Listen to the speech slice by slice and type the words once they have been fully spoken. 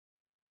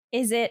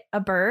Is it a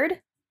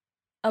bird?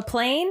 A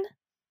plane?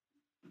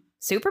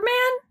 Superman?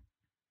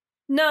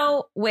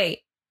 No, wait.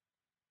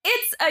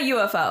 It's a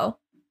UFO.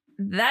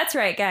 That's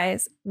right,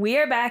 guys. We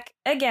are back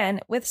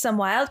again with some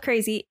wild,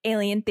 crazy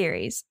alien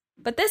theories.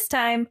 But this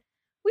time,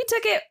 we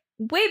took it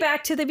way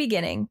back to the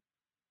beginning.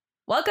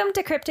 Welcome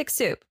to Cryptic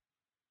Soup.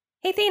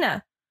 Hey,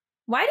 Thina,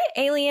 why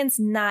do aliens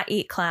not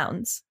eat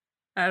clowns?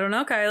 I don't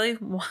know, Kylie.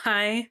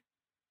 Why?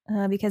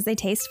 Because they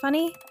taste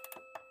funny?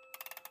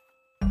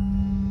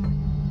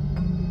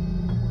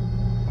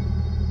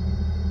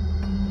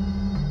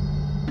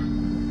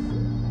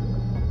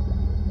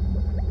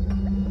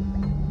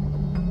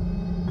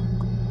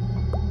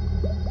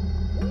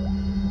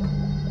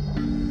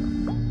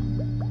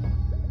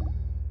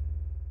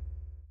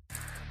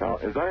 Now,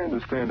 as I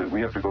understand it,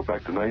 we have to go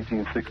back to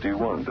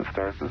 1961 to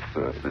start this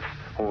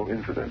whole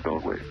incident,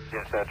 don't we?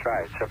 Yes, that's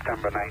right.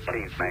 September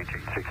 19th,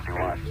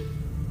 1961.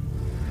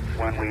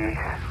 When we,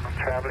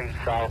 traveling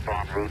south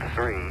on Route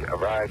 3,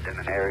 arrived in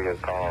an area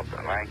called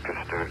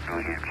Lancaster,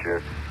 New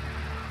Hampshire,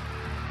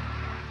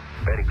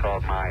 Betty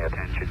called my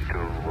attention to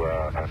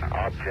an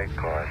object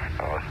or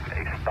a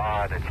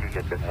star that she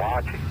had been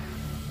watching.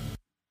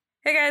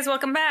 Hey guys,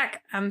 welcome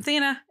back. I'm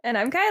Thina. And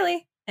I'm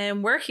Kylie.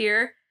 And we're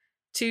here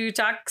to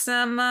talk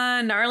some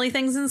gnarly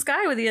things in the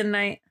sky with you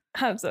tonight.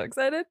 I'm so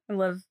excited. I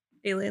love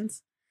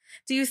aliens.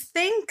 Do you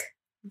think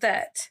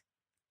that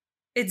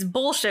it's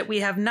bullshit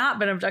we have not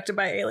been abducted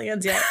by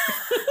aliens yet?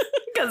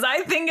 Because I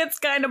think it's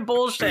kind of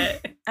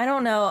bullshit. I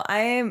don't know.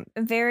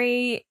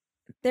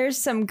 There's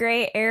some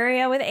gray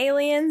area with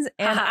aliens,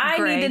 and I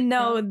need to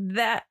know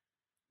that.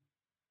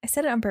 I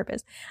said it on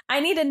purpose. I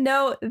need to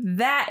know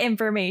that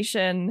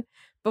information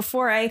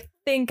before I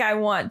think I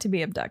want to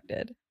be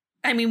abducted.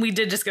 I mean, we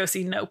did just go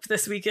see Nope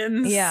this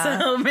weekend. Yeah.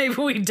 So maybe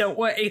we don't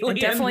want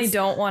aliens. I definitely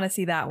don't want to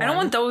see that one. I don't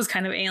want those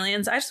kind of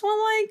aliens. I just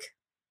want like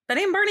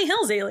Betty and Barney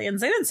Hill's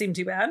aliens. They didn't seem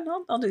too bad.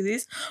 I'll do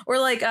these. Or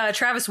like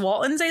Travis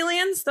Walton's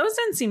aliens. Those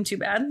didn't seem too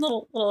bad. A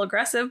little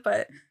aggressive,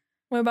 but.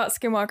 What about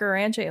Skinwalker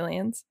Ranch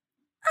aliens?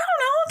 I don't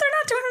know. They're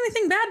not doing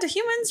anything bad to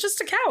humans, just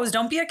to cows.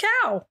 Don't be a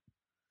cow.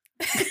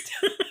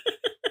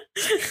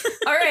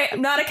 All right,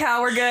 I'm not a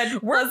cow. We're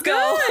good. Let's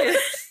go.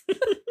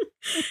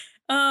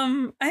 I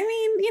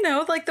mean,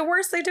 like the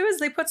worst they do is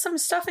they put some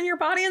stuff in your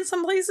body in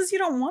some places you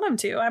don't want them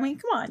to. I mean,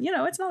 come on,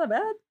 it's not that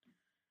bad.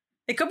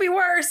 It could be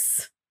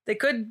worse. They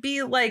could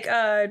be like,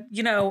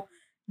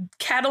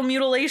 cattle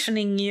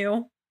mutilationing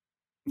you.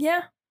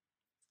 Yeah,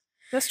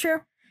 that's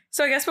true.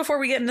 So I guess before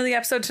we get into the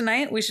episode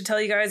tonight, we should tell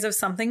you guys of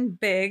something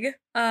big.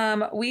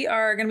 We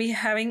are going to be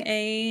having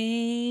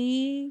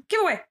a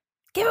giveaway.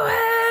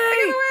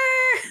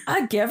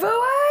 A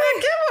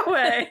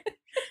giveaway.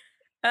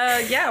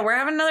 Yeah, we're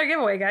having another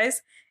giveaway,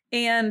 guys.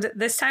 And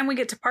this time we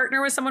get to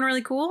partner with someone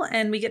really cool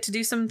and we get to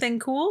do something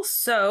cool.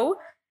 So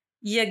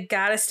you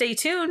gotta stay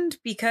tuned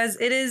because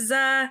it is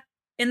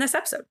in this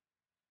episode.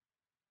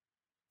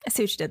 I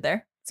see what you did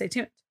there. Stay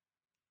tuned.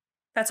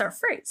 That's our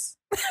phrase.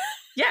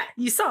 Yeah,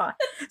 you saw.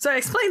 So I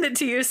explained it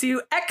to you so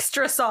you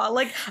extra saw.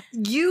 Like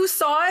you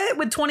saw it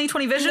with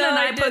 20/20 vision and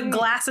I put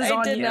glasses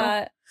on you.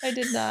 I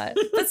did not.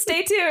 But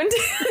stay tuned.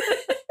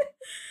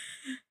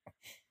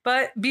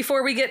 But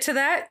before we get to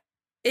that,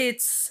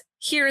 it's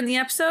here in the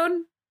episode.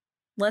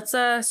 Let's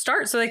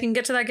start so they can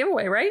get to that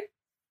giveaway, right?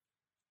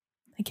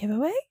 The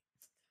giveaway?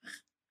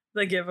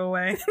 The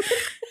giveaway.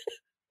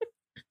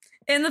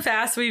 In the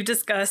past, we've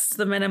discussed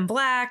the Men in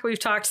Black. We've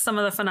talked some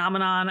of the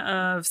phenomenon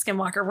of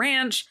Skinwalker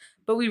Ranch,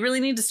 but we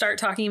really need to start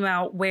talking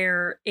about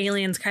where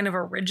aliens kind of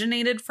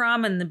originated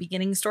from and the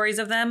beginning stories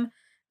of them,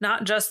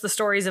 not just the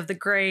stories of the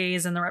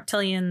Greys and the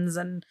reptilians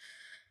and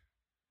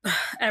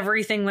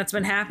everything that's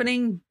been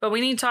happening, but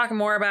we need to talk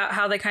more about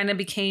how they kind of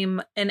became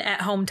an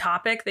at-home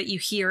topic that you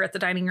hear at the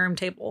dining room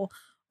table,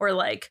 or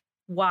like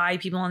why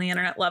people on the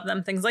internet love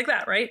them, things like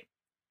that, right?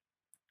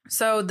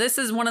 So this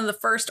is one of the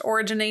first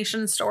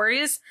origination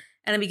stories,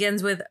 and it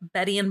begins with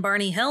Betty and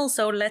Barney Hill.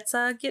 So let's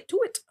get to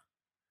it.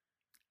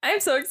 I'm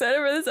so excited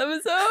for this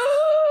episode.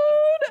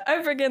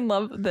 I freaking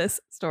love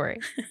this story.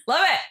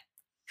 Love it.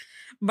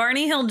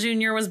 Barney Hill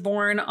Jr. was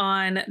born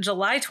on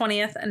July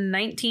 20th,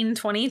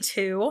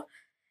 1922.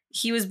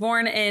 He was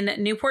born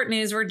in Newport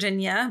News,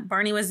 Virginia.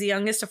 Barney was the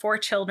youngest of 4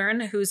 children,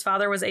 whose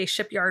father was a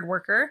shipyard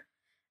worker.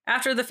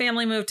 After the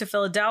family moved to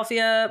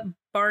Philadelphia,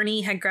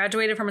 Barney had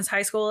graduated from his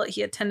high school.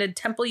 He attended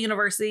Temple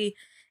University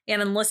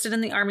and enlisted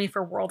in the Army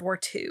for World War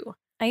II.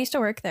 I used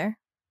to work there.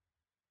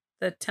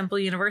 The Temple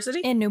University?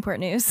 In Newport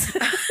News.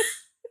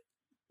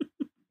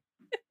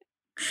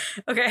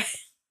 Okay.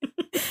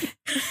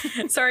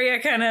 Sorry, I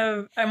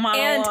monologued.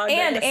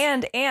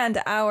 And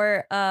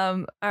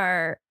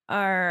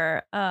our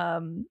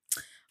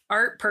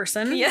art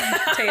person, yeah.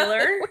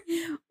 Taylor,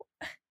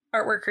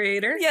 artwork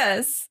creator.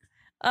 Yes.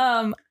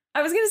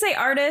 I was gonna say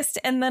artist,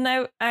 and then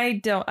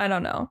I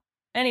don't know.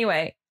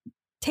 Anyway,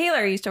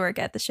 Taylor used to work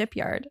at the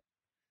shipyard.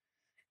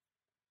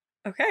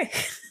 Okay.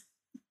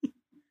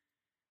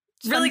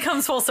 Really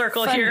comes full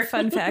circle here.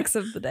 Fun facts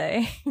of the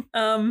day.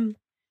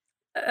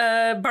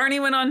 Barney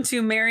went on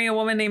to marry a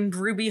woman named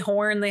Ruby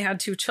Horn. They had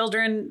 2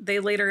 children. They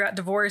later got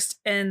divorced,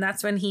 and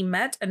that's when he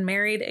met and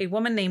married a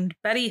woman named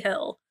Betty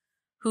Hill,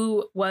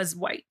 who was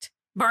white.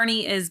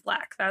 Barney is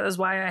black. That is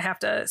why I have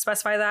to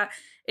specify that.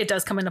 It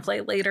does come into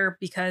play later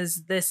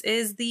because this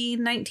is the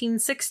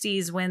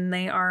 1960s when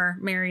they are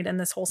married and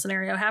this whole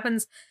scenario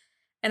happens.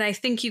 And I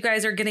think you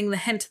guys are getting the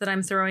hint that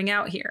I'm throwing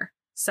out here.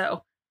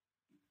 So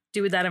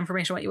do with that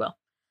information what you will.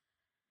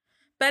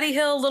 Betty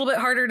Hill, a little bit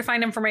harder to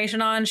find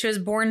information on. She was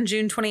born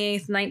June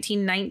 28th,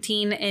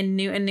 1919 in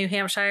Newton, New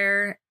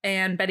Hampshire,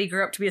 and Betty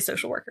grew up to be a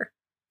social worker.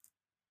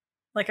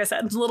 Like I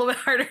said, it's a little bit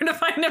harder to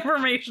find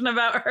information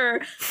about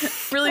her.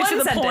 Really to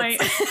the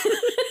point.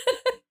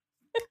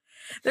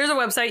 There's a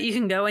website you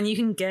can go and you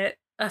can get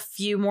a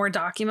few more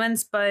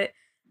documents, but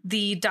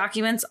the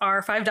documents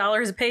are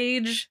 $5 a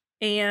page.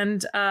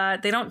 And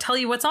they don't tell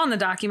you what's on the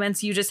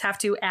documents. You just have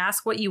to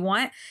ask what you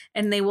want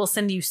and they will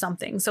send you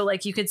something. So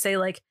like you could say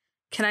like,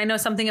 can I know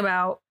something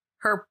about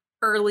her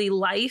early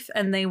life?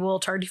 And they will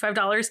charge you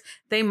 $5.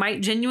 They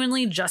might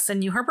genuinely just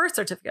send you her birth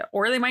certificate,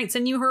 or they might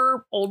send you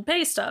her old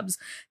pay stubs.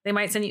 They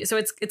might send you. So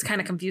it's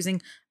kind of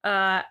confusing.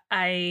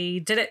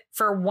 I did it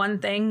for one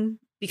thing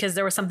because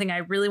there was something I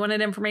really wanted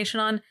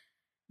information on.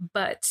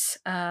 But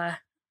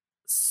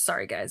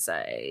sorry, guys,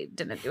 I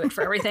didn't do it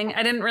for everything.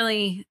 I didn't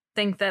really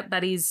think that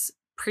Betty's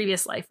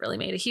previous life really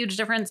made a huge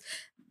difference.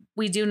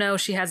 We do know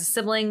she has a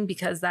sibling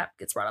because that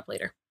gets brought up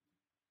later.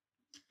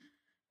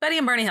 Betty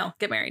and Barney Hill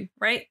get married,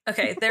 right?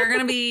 Okay, they're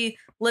going to be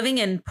living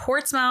in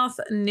Portsmouth,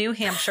 New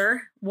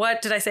Hampshire.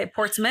 What did I say?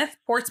 Portsmouth?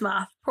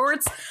 Portsmouth.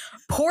 Portsmouth.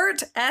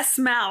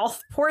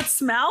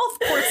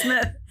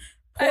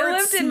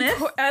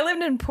 I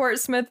lived in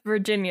Portsmouth,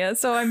 Virginia,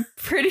 so I'm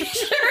pretty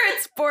sure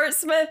it's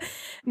Portsmouth,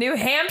 New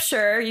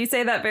Hampshire. You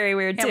say that very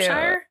weird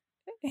Hampshire?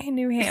 Too.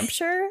 New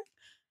Hampshire?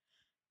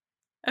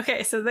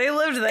 Okay, so they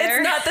lived there.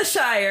 It's not the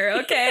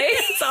Shire, okay?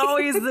 It's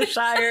always the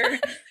Shire.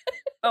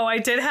 Oh, I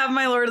did have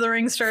my Lord of the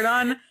Rings shirt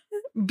on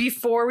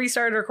before we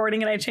started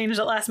recording, and I changed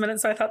it last minute,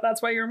 so I thought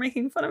that's why you were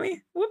making fun of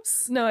me.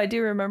 Whoops. No, I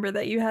do remember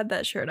that you had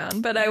that shirt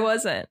on, but I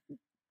wasn't.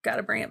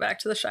 Gotta bring it back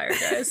to the Shire,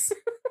 guys.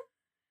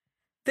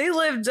 They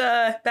lived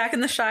back in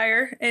the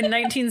Shire in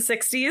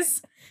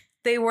 1960s.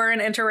 They were an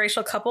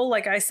interracial couple,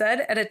 like I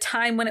said, at a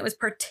time when it was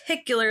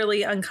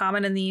particularly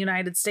uncommon in the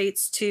United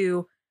States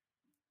to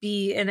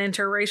be an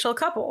interracial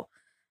couple.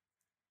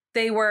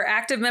 They were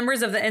active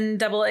members of the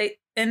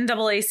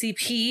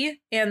NAACP,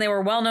 and they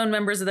were well-known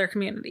members of their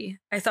community.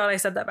 I thought I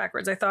said that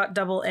backwards. I thought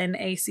double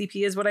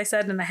NACP is what I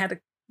said, and I had to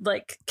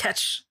like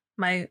catch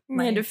my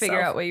I had to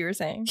figure out what you were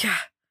saying. Yeah.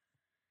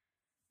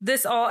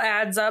 This all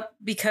adds up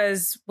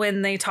because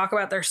when they talk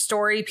about their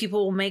story,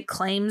 people will make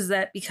claims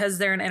that because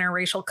they're an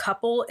interracial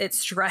couple, it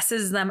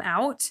stresses them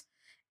out,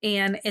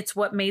 and it's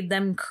what made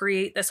them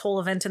create this whole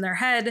event in their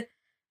head.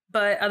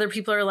 But other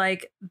people are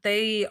like,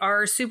 they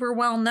are super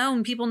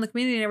well-known people in the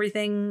community and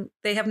everything.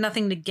 They have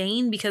nothing to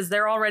gain because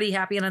they're already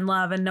happy and in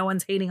love and no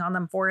one's hating on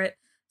them for it.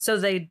 So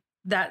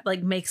that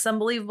like makes them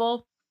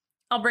believable.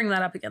 I'll bring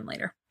that up again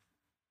later.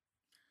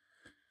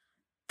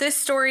 This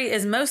story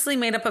is mostly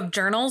made up of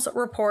journals,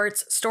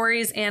 reports,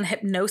 stories, and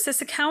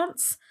hypnosis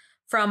accounts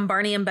from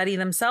Barney and Betty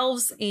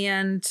themselves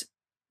and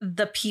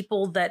the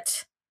people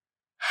that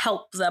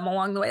help them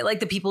along the way, like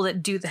the people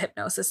that do the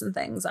hypnosis and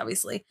things,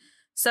 obviously.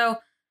 So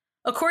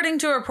according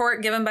to a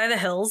report given by the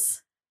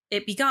Hills,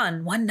 it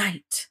begun one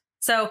night.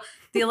 So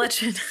the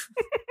alleged,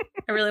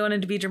 I really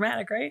wanted to be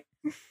dramatic, right?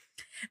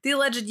 The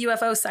alleged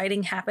UFO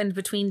sighting happened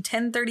between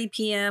 10:30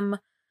 p.m.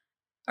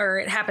 or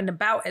it happened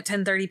about at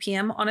 10:30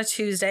 p.m. on a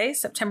Tuesday,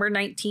 September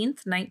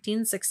 19th,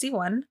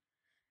 1961.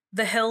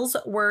 The Hills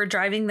were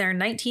driving their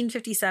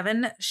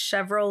 1957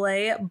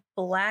 Chevrolet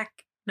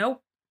black,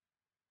 nope.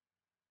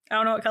 I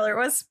don't know what color it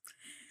was.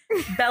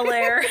 Bel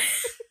Air.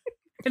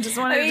 I just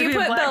wanted it to be a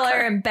black Bel Air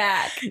car. and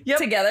back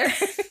together.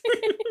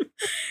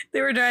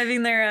 They were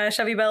driving their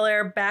Chevy Bel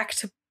Air back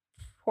to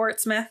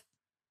Portsmouth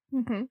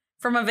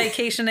from a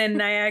vacation in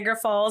Niagara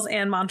Falls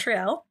and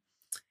Montreal.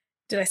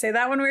 Did I say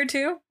that one weird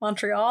too?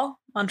 Montreal.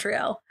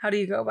 How do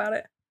you go about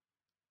it?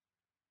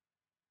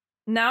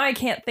 Now I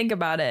can't think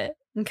about it.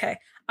 Okay.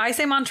 I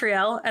say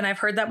Montreal, and I've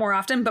heard that more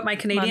often, but my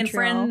Canadian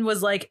friend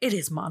was like, it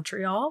is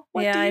Montreal.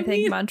 What do you think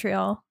mean?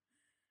 Montreal.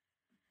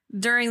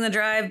 During the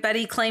drive,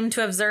 Betty claimed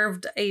to have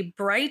observed a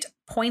bright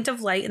point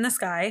of light in the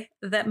sky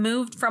that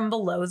moved from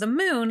below the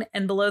moon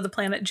and below the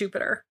planet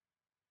Jupiter.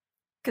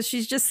 Because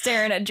she's just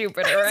staring at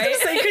Jupiter, right? I was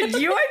gonna say,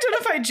 could you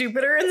identify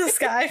Jupiter in the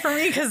sky for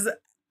me? Because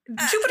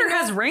Jupiter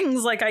has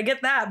rings, like I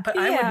get that, but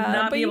I would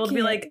not be able to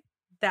be like,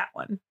 that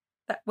one.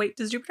 Wait,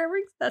 does Jupiter have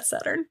rings? That's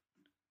Saturn.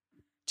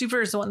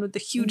 Jupiter's the one with the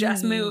huge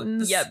ass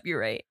moons. Yep, you're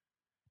right.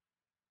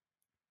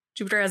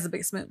 Jupiter has the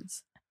biggest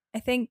moons. I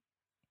think.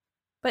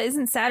 But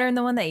isn't Saturn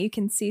the one that you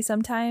can see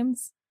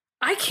sometimes?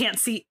 I can't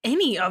see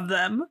any of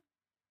them.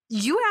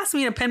 You asked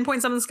me to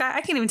pinpoint something in the sky.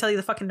 I can't even tell you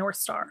the fucking North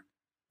Star.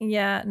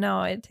 Yeah,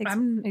 no, it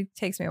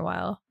takes me a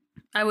while.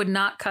 I would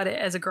not cut it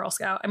as a Girl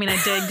Scout. I mean,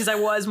 I did because I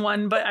was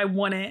one, but I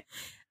won it.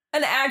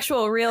 An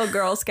actual real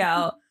Girl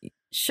Scout.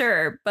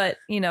 Sure, but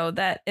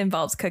that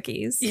involves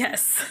cookies.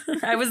 Yes.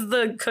 I was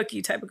the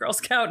cookie type of Girl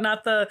Scout,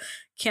 not the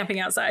camping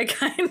outside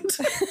kind.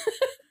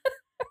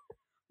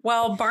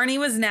 While Barney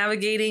was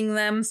navigating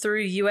them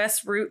through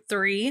US Route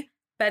 3,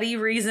 Betty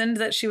reasoned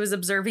that she was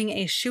observing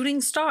a shooting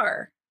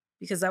star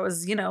because that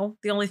was,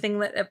 the only thing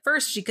that at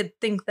first she could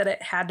think that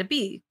it had to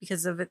be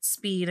because of its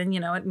speed and,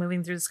 it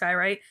moving through the sky,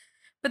 right?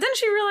 But then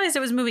she realized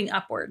it was moving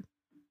upward.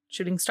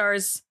 Shooting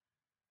stars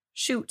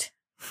shoot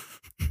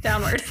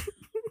downward.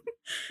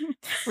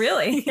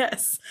 Really?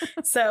 Yes.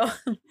 So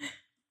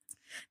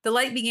the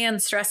light began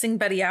stressing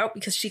Betty out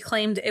because she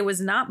claimed it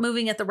was not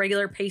moving at the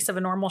regular pace of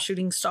a normal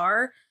shooting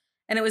star,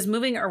 and it was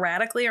moving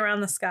erratically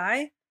around the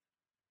sky.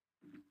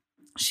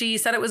 She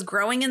said it was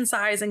growing in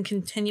size and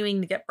continuing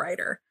to get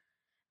brighter.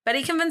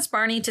 Betty convinced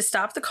Barney to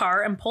stop the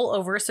car and pull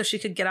over so she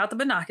could get out the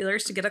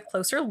binoculars to get a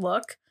closer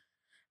look.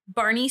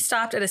 Barney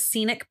stopped at a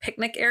scenic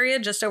picnic area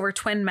just over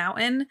Twin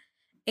Mountain.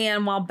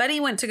 And while Betty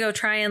went to go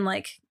try and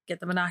get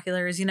the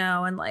binoculars,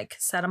 and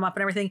set them up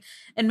and everything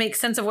and make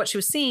sense of what she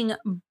was seeing,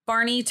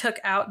 Barney took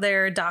out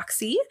their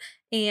doxy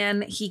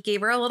and he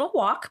gave her a little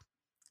walk.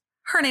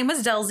 Her name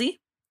was Delzy.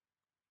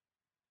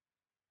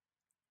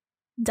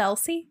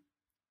 Delcy?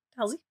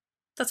 Delzy?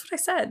 That's what I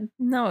said.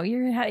 No,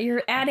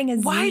 you're adding a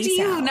Z Why do you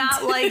sound.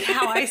 not like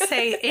how I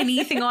say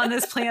anything on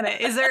this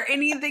planet? Is there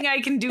anything I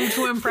can do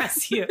to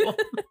impress you?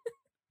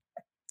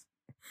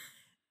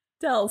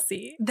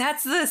 Delcy.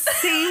 That's the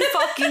same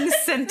fucking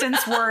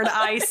sentence word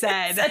I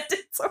said.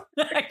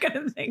 I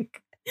couldn't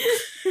think.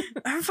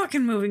 I'm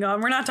fucking moving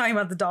on. We're not talking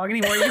about the dog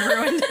anymore. You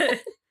ruined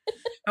it.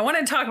 I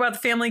wanted to talk about the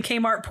family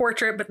Kmart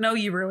portrait, but no,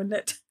 you ruined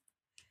it.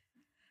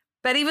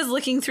 Betty was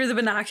looking through the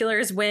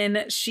binoculars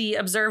when she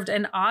observed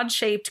an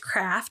odd-shaped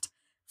craft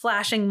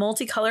flashing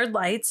multicolored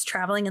lights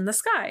traveling in the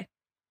sky.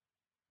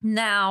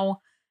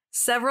 Now,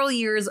 several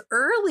years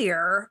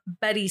earlier,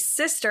 Betty's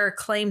sister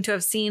claimed to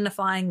have seen a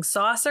flying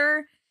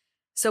saucer.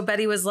 So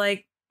Betty was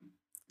like,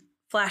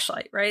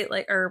 flashlight, right?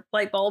 Or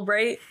light bulb,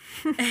 right?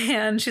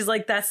 And she's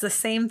like, that's the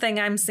same thing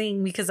I'm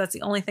seeing because that's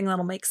the only thing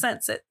that'll make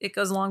sense. It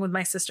goes along with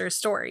my sister's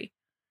story.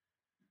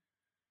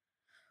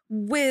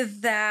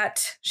 With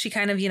that, she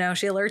kind of, she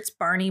alerts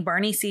Barney.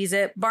 Barney sees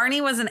it. Barney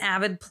was an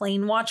avid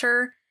plane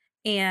watcher,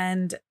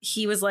 and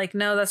he was like,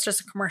 no, that's just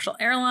a commercial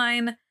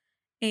airline.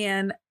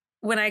 And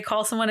when I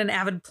call someone an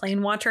avid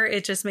plane watcher,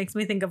 it just makes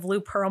me think of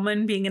Lou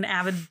Pearlman being an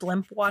avid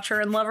blimp watcher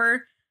and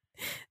lover.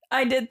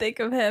 I did think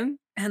of him.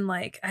 And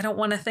I don't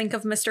want to think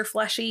of Mr.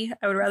 Fleshy.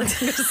 I would rather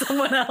think of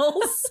someone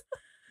else.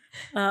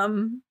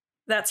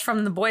 That's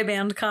from the Boy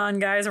Band Con,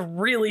 guys. A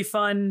really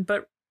fun,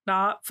 but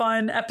not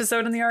fun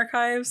episode in the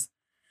archives.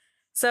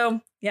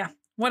 So, yeah,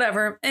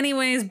 whatever.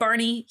 Anyways,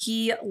 Barney,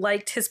 he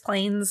liked his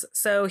planes,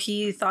 so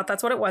he thought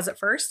that's what it was at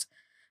first.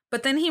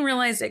 But then he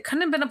realized it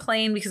couldn't have been a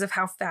plane because of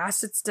how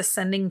fast it's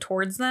descending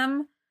towards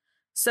them.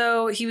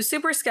 So he was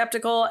super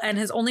skeptical, and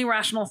his only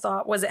rational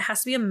thought was it has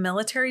to be a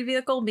military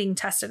vehicle being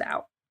tested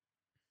out.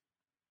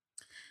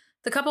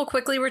 The couple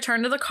quickly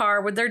returned to the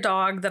car with their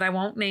dog that I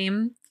won't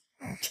name,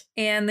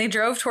 and they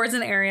drove towards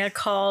an area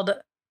called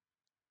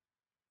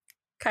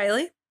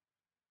Kylie.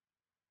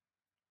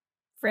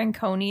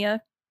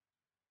 Franconia.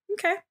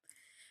 Okay.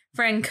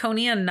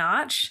 Franconia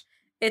Notch.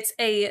 It's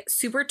a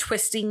super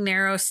twisting,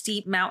 narrow,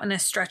 steep,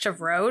 mountainous stretch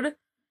of road.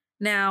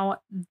 Now,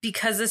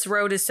 because this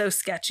road is so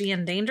sketchy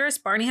and dangerous,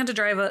 Barney had to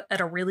drive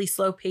at a really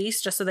slow pace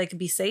just so they could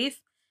be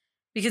safe.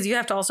 Because you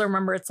have to also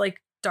remember it's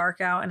dark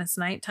out and it's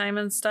nighttime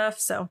and stuff.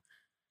 So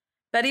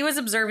Betty was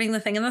observing the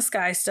thing in the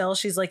sky still.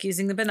 She's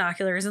using the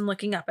binoculars and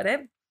looking up at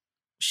it.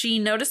 She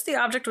noticed the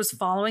object was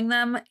following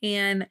them,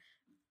 and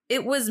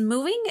it was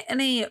moving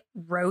in a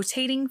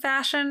rotating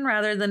fashion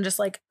rather than just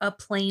a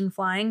plane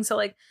flying.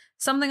 So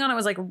something on it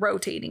was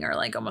rotating or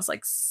almost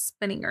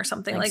spinning or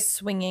something,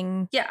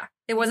 swinging. Yeah,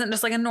 it wasn't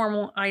just a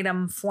normal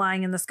item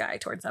flying in the sky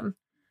towards them.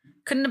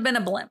 Couldn't have been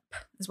a blimp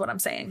is what I'm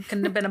saying.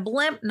 Couldn't have been a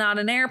blimp, not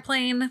an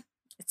airplane.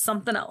 It's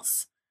something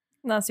else.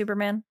 Not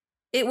Superman.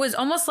 It was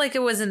almost like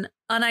it was an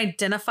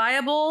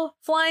unidentifiable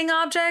flying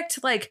object.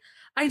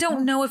 I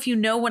don't know if you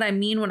know what I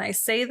mean when I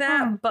say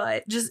that,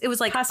 but just it was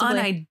Possibly.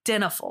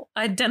 unidentifiable.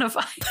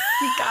 Identified.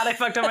 God, I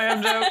fucked up my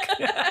own joke.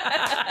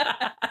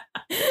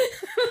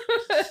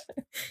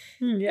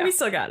 Yeah. We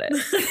still got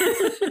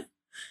it.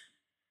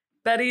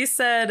 Betty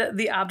said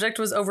the object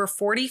was over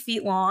 40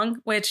 feet long,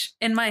 which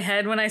in my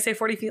head, when I say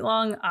 40 feet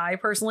long, I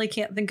personally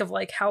can't think of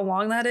how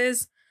long that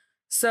is.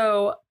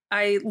 So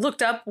I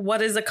looked up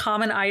what is a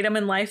common item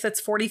in life that's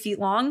 40 feet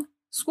long.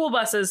 School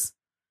buses.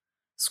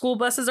 School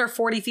buses are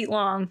 40 feet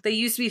long. They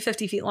used to be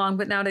 50 feet long,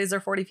 but nowadays they're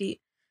 40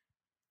 feet.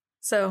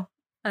 So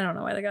I don't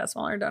know why they got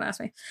smaller. Don't ask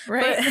me.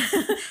 Right.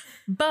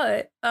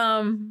 But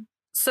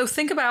so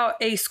think about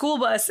a school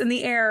bus in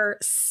the air,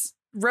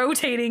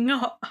 rotating,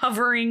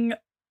 hovering,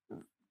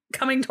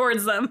 coming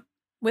towards them.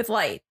 With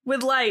light.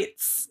 With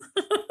lights.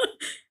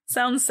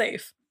 Sounds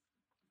safe.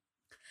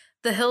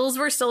 The Hills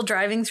were still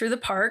driving through the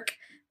park.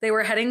 They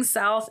were heading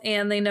south,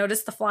 and they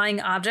noticed the flying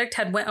object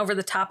had went over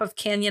the top of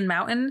Canyon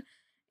Mountain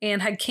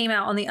and had came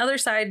out on the other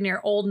side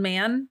near Old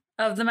Man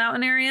of the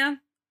mountain area.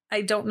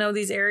 I don't know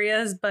these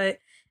areas, but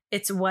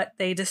it's what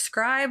they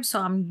describe,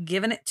 so I'm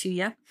giving it to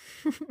you.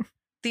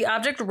 The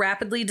object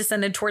rapidly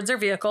descended towards their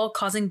vehicle,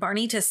 causing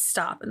Barney to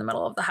stop in the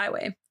middle of the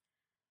highway.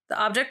 The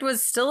object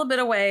was still a bit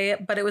away,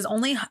 but it was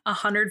only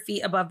 100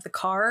 feet above the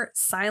car,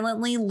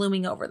 silently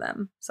looming over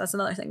them. So that's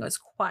another thing, it was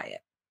quiet.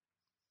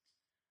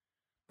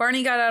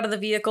 Barney got out of the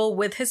vehicle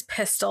with his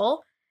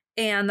pistol,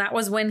 and that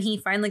was when he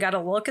finally got a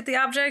look at the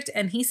object,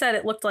 and he said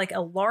it looked like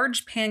a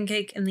large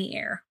pancake in the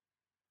air.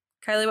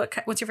 Kylie,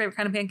 what's your favorite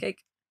kind of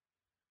pancake?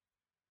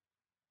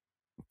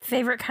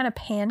 Favorite kind of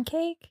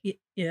pancake?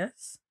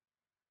 Yes.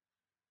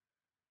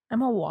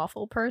 I'm a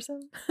waffle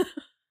person.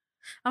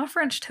 I'm a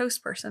French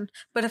toast person,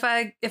 but if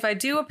I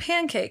do a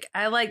pancake,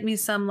 I like me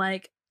some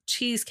like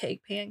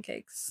cheesecake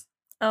pancakes.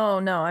 Oh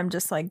no, I'm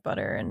just like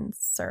butter and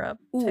syrup.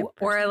 Ooh,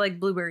 or I like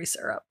blueberry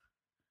syrup.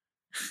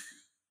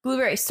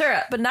 Blueberry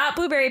syrup, but not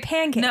blueberry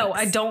pancakes. No,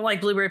 I don't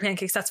like blueberry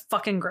pancakes. That's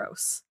fucking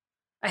gross.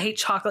 I hate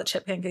chocolate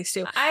chip pancakes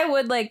too. I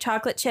would like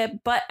chocolate chip,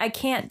 but I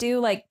can't do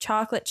like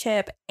chocolate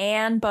chip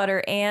and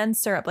butter and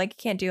syrup. Like,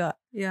 I can't do it.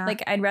 Yeah.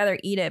 Like, I'd rather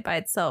eat it by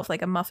itself,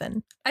 like a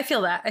muffin. I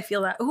feel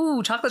that.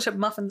 Ooh, chocolate chip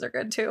muffins are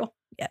good too.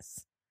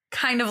 Yes.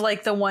 Kind of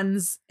like the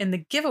ones in the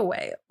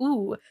giveaway.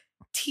 Ooh,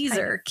 teaser.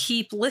 Kind of.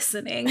 Keep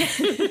listening.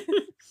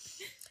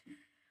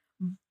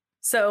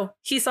 So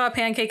he saw a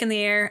pancake in the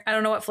air. I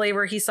don't know what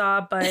flavor he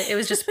saw, but it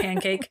was just a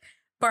pancake.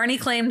 Barney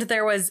claimed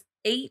there was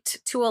 8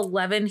 to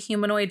 11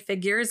 humanoid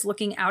figures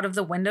looking out of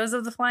the windows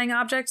of the flying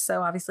object.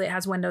 So obviously it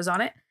has windows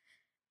on it.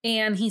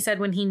 And he said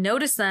when he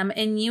noticed them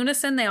in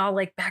unison, they all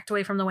like backed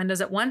away from the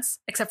windows at once,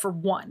 except for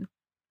one.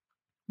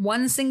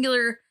 One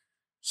singular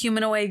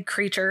humanoid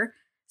creature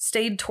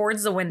stayed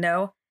towards the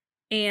window.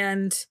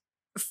 And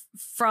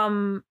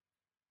from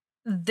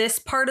this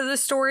part of the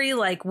story,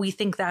 like, we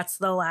think that's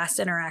the last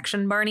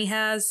interaction Barney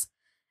has.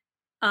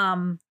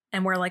 And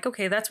we're like,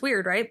 okay, that's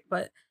weird, right?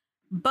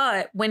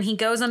 But when he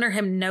goes under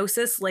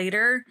hypnosis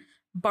later,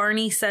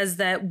 Barney says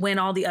that when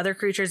all the other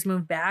creatures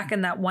moved back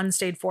and that one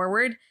stayed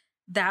forward,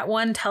 that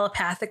one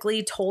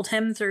telepathically told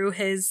him through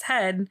his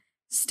head,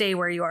 stay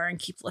where you are and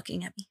keep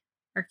looking at me.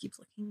 Or keep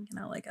looking,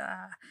 like,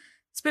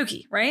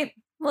 spooky, right?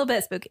 A little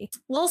bit spooky.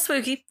 A little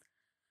spooky.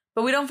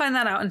 But we don't find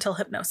that out until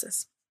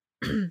hypnosis.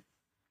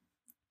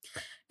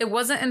 It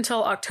wasn't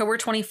until October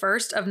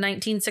 21st of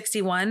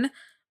 1961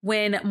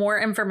 when more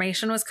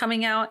information was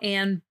coming out,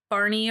 and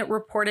Barney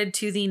reported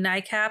to the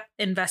NICAP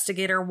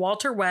investigator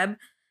Walter Webb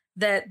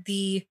that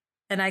the,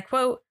 and I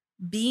quote,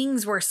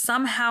 beings were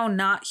somehow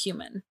not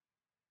human.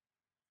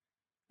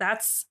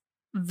 That's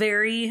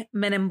very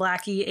Men in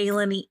Black-y,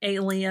 alien-y.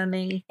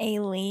 Alien-y.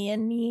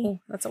 Oh,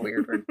 that's a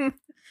weird word.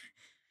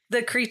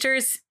 The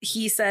creatures,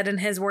 he said in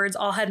his words,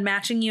 all had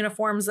matching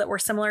uniforms that were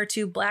similar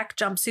to black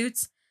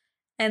jumpsuits,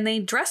 and they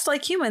dressed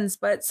like humans,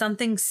 but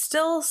something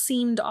still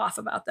seemed off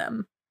about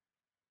them.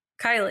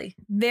 Kylie.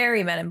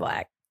 Very Men in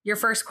Black. Your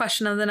first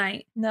question of the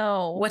night.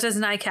 No. What does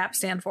NICAP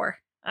stand for?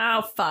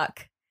 Oh,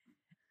 fuck.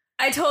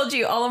 I told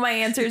you all of my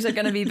answers are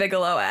going to be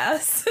Bigelow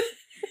ass.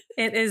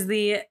 It is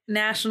the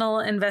National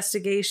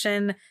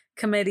Investigation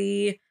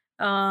Committee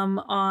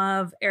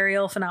of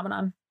Aerial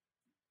Phenomenon.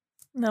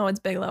 No, it's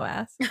Bigelow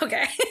ass.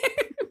 Okay.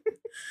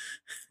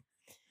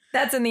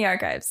 That's in the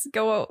archives.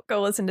 Go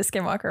listen to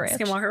Skinwalker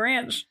Ranch. Skinwalker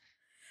Ranch.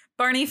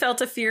 Barney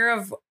felt a fear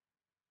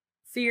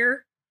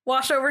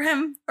wash over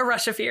him. A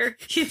rush of fear.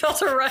 He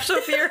felt a rush of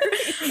fear.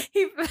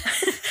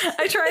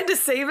 I tried to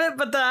save it,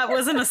 but that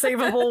wasn't a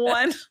savable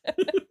one.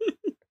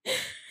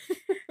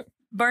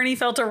 Barney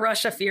felt a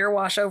rush of fear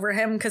wash over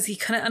him because he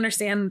couldn't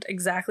understand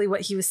exactly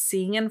what he was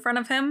seeing in front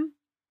of him.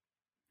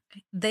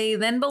 They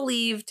then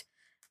believed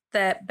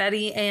that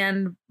Betty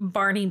and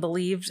Barney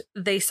believed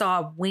they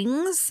saw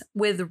wings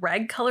with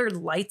red-colored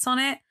lights on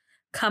it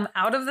come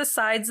out of the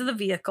sides of the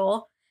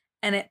vehicle,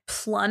 and it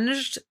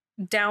plunged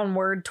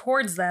downward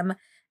towards them,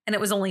 and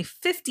it was only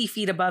 50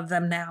 feet above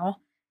them now,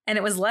 and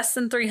it was less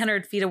than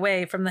 300 feet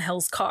away from the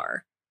Hills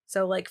car.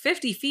 So, like,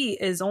 50 feet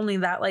is only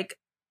that, like,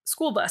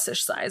 school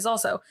bus-ish size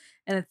also,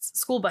 and it's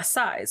school bus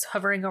size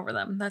hovering over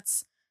them.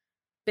 That's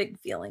big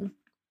feeling.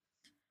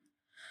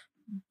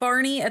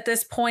 Barney at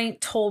this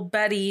point told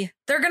Betty,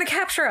 they're going to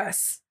capture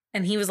us.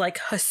 And he was like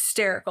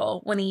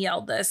hysterical when he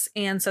yelled this.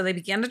 And so they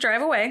began to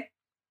drive away.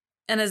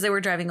 And as they were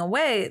driving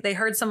away, they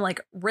heard some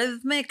like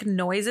rhythmic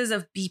noises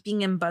of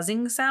beeping and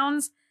buzzing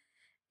sounds.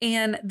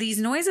 And these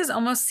noises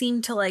almost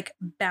seemed to like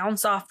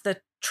bounce off the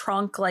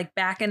trunk, like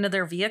back into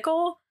their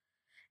vehicle.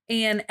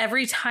 And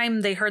every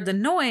time they heard the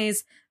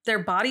noise, their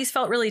bodies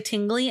felt really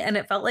tingly and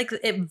it felt like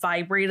it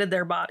vibrated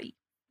their body.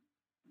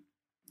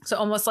 So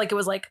almost like it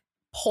was like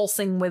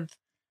pulsing with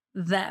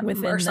them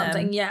or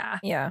something. Them. Yeah.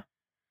 Yeah.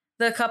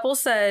 The couple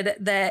said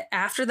that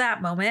after that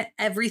moment,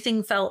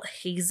 everything felt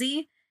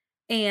hazy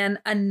and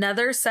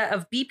another set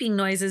of beeping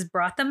noises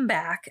brought them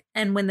back.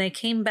 And when they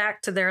came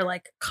back to their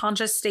like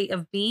conscious state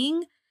of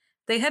being,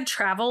 they had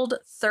traveled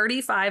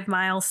 35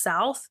 miles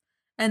south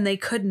and they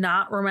could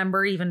not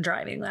remember even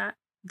driving that.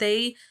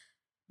 They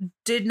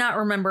did not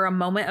remember a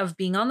moment of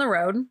being on the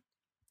road.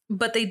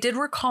 but they did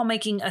recall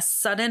making a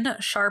sudden,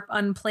 sharp,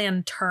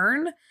 unplanned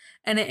turn,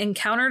 and it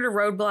encountered a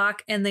roadblock,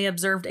 and they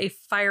observed a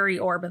fiery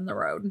orb in the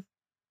road.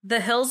 The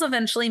Hills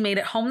eventually made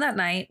it home that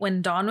night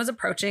when dawn was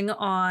approaching so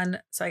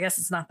I guess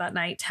it's not that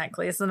night,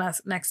 technically, it's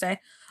the next day,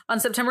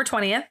 on September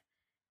 20th.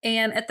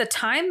 And at the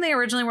time, they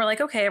originally were like,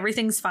 okay,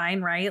 everything's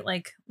fine, right?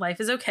 Like, life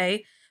is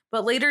okay.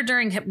 But later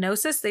during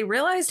hypnosis, they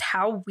realized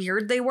how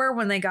weird they were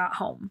when they got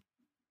home.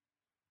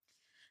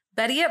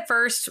 Betty at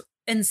first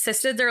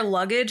insisted their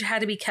luggage had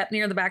to be kept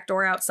near the back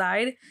door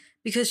outside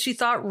because she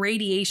thought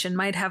radiation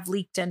might have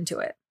leaked into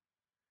it.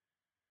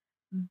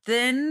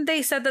 Then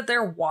they said that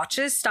their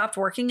watches stopped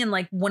working and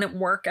like wouldn't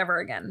work ever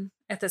again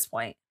at this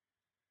point.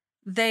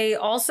 They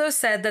also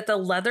said that the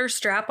leather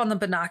strap on the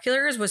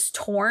binoculars was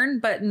torn,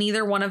 but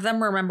neither one of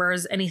them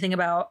remembers anything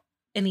about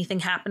anything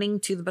happening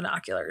to the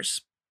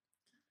binoculars.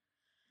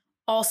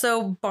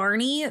 Also,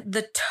 Barney,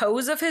 the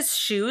toes of his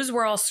shoes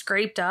were all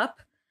scraped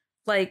up,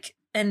 like,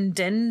 and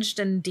dinged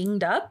and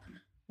dinged up,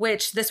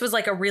 which this was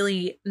like a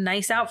really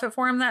nice outfit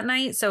for him that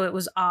night. So it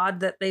was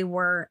odd that they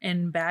were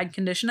in bad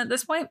condition at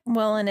this point.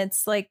 Well, and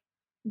it's like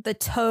the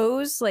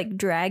toes, like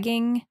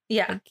dragging.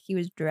 Yeah. Like he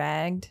was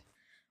dragged.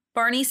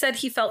 Barney said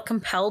he felt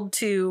compelled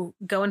to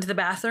go into the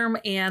bathroom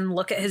and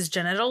look at his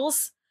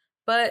genitals,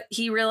 but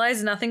he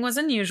realized nothing was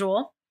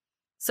unusual.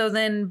 So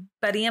then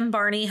Betty and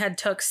Barney had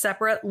took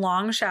separate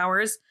long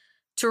showers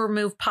to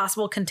remove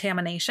possible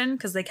contamination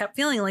because they kept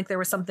feeling like there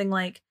was something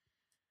like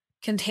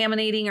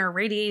contaminating or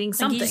radiating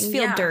something. Like you just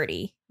feel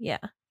dirty. Yeah.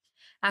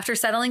 After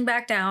settling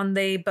back down,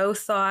 they both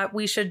thought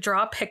we should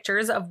draw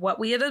pictures of what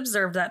we had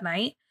observed that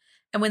night.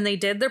 And when they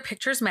did, their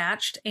pictures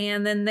matched,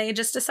 and then they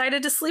just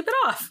decided to sleep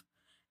it off.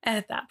 And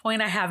at that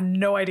point, I have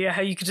no idea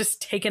how you could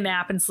just take a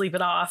nap and sleep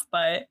it off,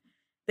 but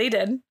they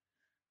did.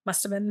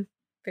 Must have been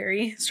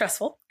very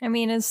stressful. I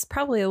mean, it's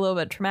probably a little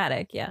bit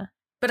traumatic, yeah.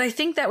 But I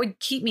think that would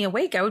keep me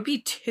awake. I would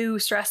be too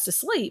stressed to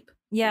sleep.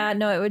 Yeah,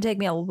 no, it would take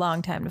me a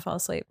long time to fall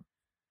asleep.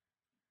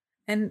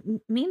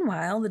 And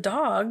meanwhile, the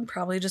dog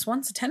probably just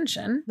wants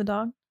attention. The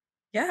dog?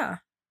 Yeah.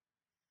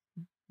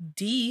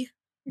 D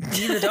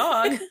the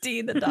dog.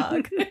 D the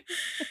dog.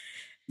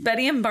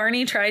 Betty and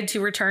Barney tried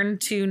to return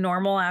to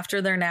normal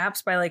after their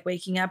naps by like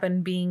waking up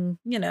and being,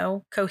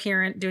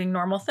 coherent, doing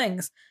normal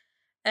things.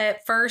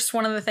 At first,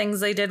 one of the things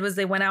they did was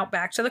they went out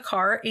back to the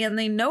car and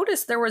they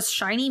noticed there was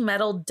shiny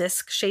metal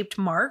disc-shaped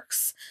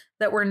marks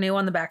that were new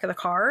on the back of the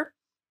car.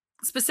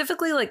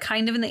 Specifically, like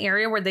kind of in the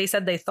area where they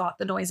said they thought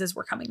the noises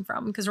were coming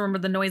from. Because remember,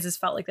 the noises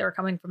felt like they were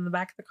coming from the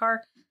back of the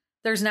car.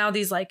 There's now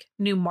these like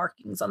new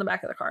markings on the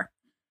back of the car.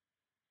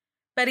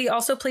 Betty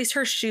also placed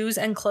her shoes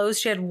and clothes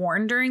she had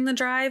worn during the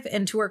drive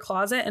into her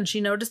closet, and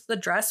she noticed the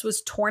dress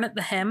was torn at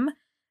the hem.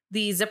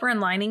 The zipper and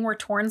lining were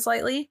torn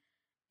slightly.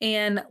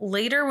 And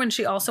later, when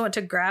she also went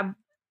to grab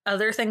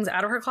other things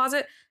out of her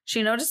closet,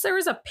 she noticed there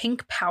was a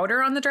pink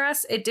powder on the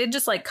dress. It did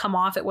just like come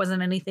off. It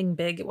wasn't anything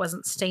big. It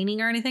wasn't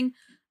staining or anything,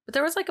 but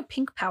there was like a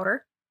pink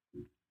powder.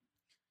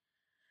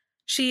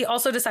 She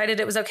also decided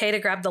it was okay to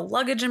grab the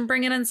luggage and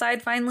bring it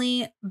inside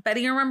finally.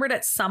 Betty remembered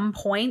at some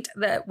point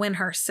that when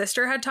her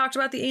sister had talked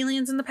about the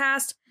aliens in the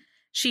past,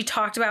 she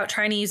talked about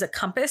trying to use a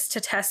compass to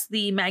test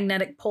the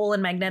magnetic pull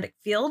and magnetic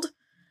field.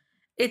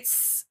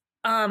 It's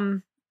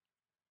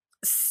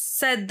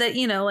said that,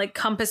 like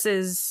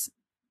compasses,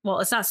 well,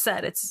 it's not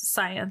said, it's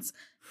science.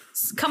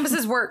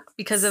 Compasses work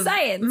because of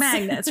science.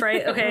 Magnets,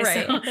 right? Okay.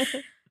 Right.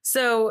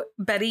 So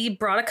Betty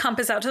brought a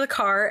compass out to the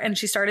car and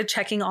she started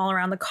checking all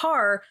around the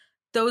car.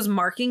 Those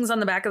markings on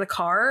the back of the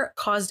car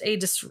caused a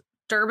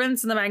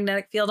disturbance in the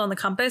magnetic field on the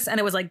compass, and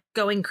it was like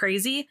going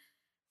crazy.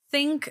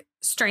 Think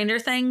Stranger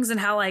Things and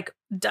how like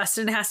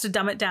Dustin has to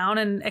dumb it down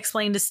and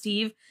explain to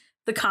Steve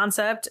the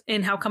concept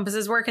in how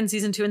compasses work in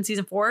season 2 and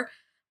season 4,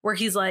 where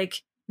he's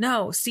like,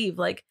 no, Steve,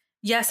 like,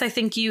 yes, I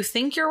think you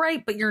think you're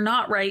right, but you're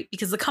not right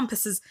because the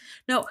compass is,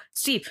 no,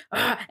 Steve.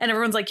 And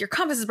everyone's like, your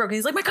compass is broken.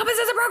 He's like, my compass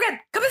isn't broken.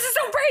 Compasses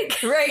don't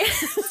break. Right.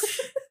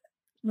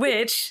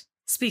 Which,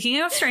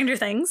 speaking of Stranger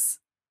Things,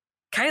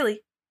 Kylie,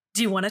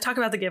 do you want to talk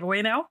about the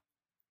giveaway now?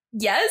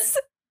 Yes.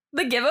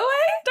 The giveaway?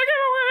 The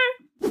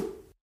giveaway.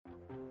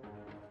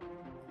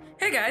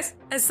 Hey guys,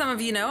 as some of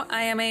you know,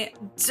 I am a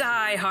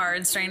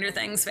die-hard Stranger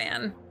Things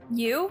fan.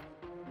 You?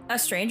 A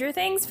Stranger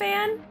Things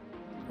fan?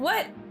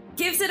 What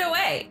gives it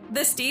away?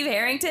 The Steve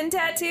Harrington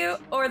tattoo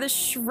or the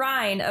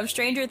shrine of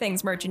Stranger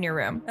Things merch in your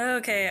room?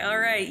 Okay, all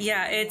right.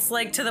 Yeah, it's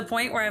like to the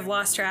point where I've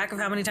lost track of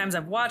how many times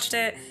I've watched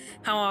it,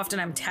 how often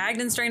I'm tagged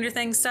in Stranger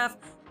Things stuff.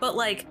 But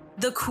like,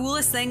 the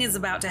coolest thing is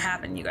about to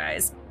happen, you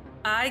guys.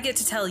 I get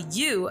to tell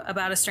you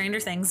about a Stranger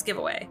Things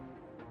giveaway.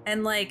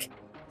 And like,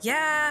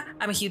 yeah,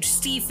 I'm a huge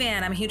Steve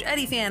fan. I'm a huge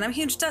Eddie fan. I'm a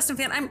huge Dustin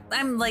fan.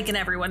 I'm like an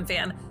everyone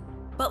fan.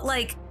 But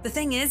like, the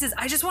thing is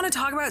I just want to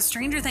talk about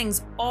Stranger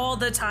Things all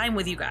the time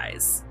with you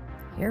guys.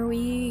 Here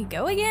we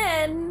go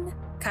again.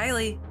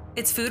 Kylie,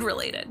 it's food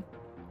related.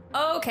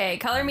 Okay,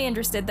 color me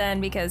interested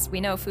then, because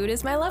we know food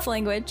is my love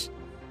language.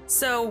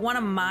 So one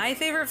of my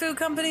favorite food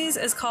companies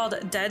is called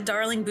Dead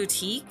Darling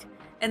Boutique,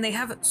 and they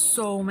have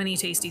so many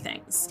tasty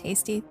things.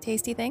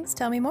 Tasty things?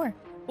 Tell me more.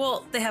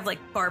 Well, they have like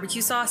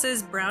barbecue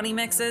sauces, brownie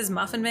mixes,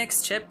 muffin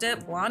mix, chip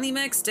dip, blondie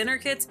mix, dinner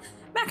kits,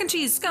 mac and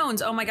cheese,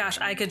 scones. Oh my gosh,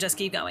 I could just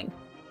keep going.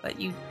 But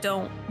you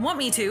don't want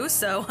me to,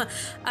 so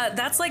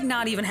that's like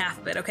not even half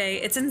of it, okay?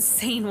 It's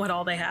insane what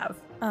all they have.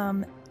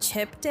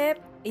 Chip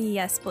dip?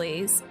 Yes,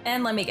 please.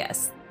 And let me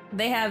guess.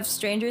 They have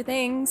Stranger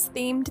Things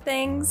themed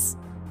things?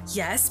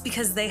 Yes,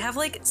 because they have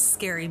like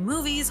scary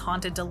movies,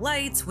 haunted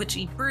delights,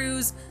 witchy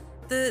brews,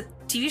 the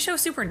TV show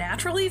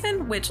Supernatural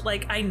even, which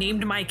like I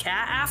named my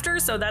cat after,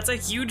 so that's a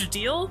huge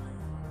deal.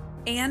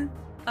 And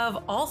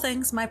of all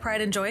things, my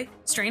pride and joy,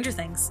 Stranger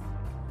Things.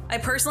 I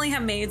personally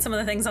have made some of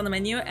the things on the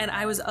menu, and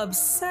I was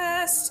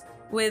obsessed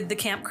with the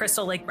Camp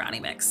Crystal Lake brownie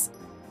mix.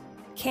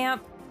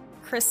 Camp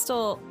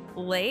Crystal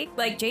Lake?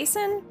 Like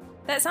Jason?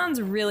 That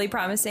sounds really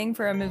promising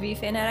for a movie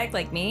fanatic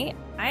like me.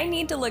 I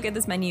need to look at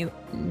this menu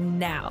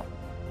now.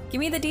 Give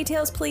me the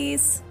details,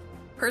 please.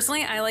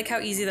 Personally, I like how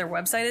easy their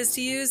website is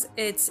to use.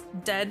 It's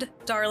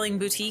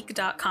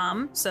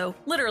deaddarlingboutique.com, so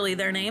literally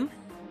their name.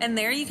 And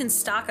there you can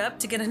stock up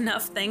to get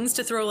enough things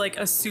to throw like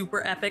a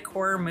super epic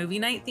horror movie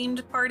night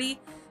themed party.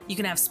 You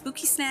can have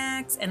spooky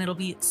snacks and it'll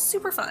be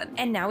super fun.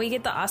 And now we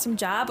get the awesome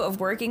job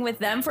of working with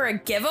them for a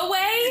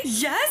giveaway?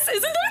 Yes,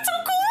 isn't that so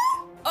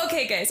cool?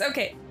 Okay, guys,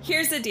 okay,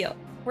 here's the deal.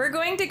 We're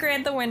going to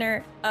grant the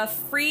winner a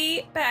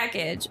free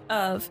package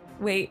of,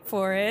 wait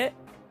for it,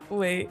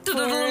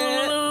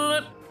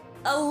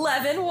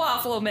 11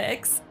 waffle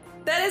mix.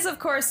 That is, of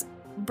course,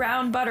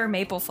 brown butter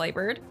maple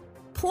flavored,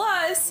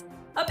 plus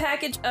a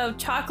package of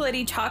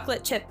chocolatey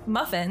chocolate chip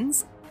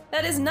muffins.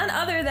 That is none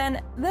other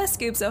than the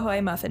Scoops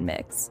Ahoy muffin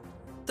mix.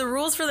 The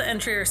rules for the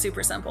entry are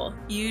super simple.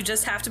 You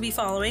just have to be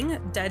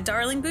following Dead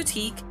Darling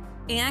Boutique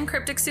and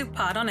Cryptic Soup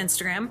Pod on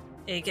Instagram,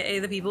 aka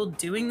the people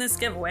doing this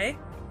giveaway.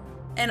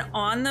 And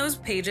on those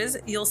pages,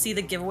 you'll see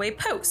the giveaway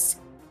post.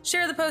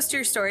 Share the post to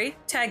your story,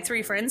 tag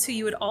 3 friends who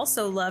you would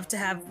also love to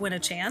have win a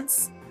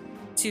chance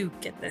to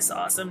get this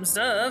awesome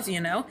stuff,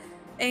 you know.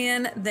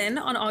 And then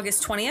on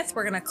August 20th,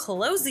 we're going to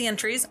close the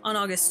entries. On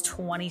August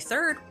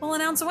 23rd, we'll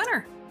announce a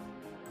winner.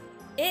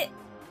 It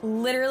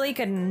literally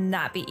could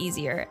not be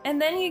easier.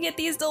 And then you get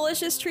these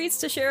delicious treats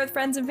to share with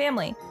friends and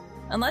family.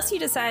 Unless you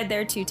decide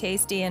they're too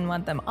tasty and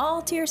want them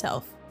all to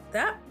yourself.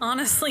 That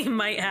honestly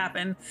might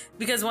happen,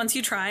 because once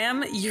you try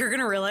them, you're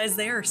going to realize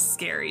they are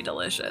scary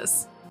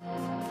delicious.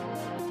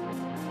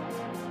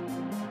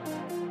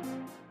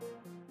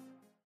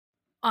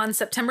 On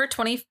September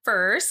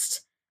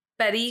 21st,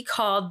 Betty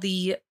called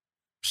the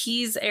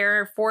Pease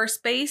Air Force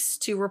Base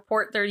to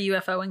report their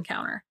UFO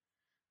encounter.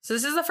 So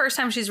this is the first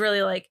time she's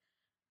really like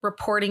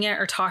reporting it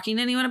or talking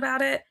to anyone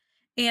about it.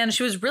 And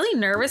she was really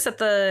nervous at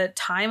the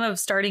time of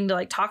starting to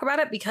like talk about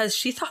it because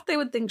she thought they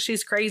would think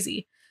she's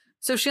crazy.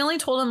 So she only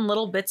told them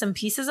little bits and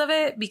pieces of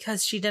it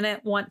because she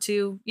didn't want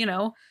to, you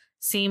know,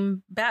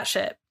 seem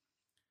batshit.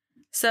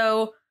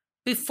 So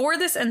before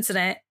this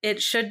incident,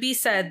 it should be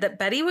said that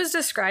Betty was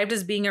described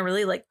as being a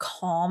really like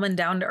calm and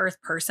down to earth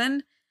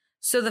person.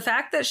 So the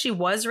fact that she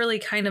was really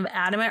kind of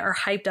adamant or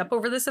hyped up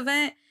over this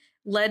event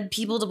led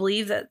people to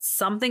believe that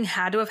something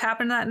had to have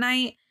happened that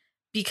night,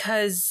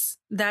 because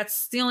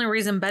that's the only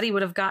reason Betty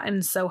would have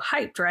gotten so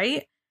hyped,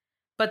 right?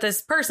 But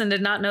this person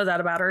did not know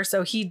that about her,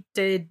 so he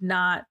did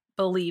not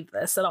believe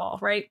this at all,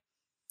 right?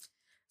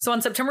 So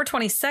on September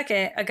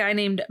 22nd, a guy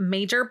named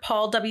Major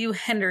Paul W.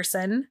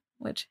 Henderson,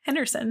 which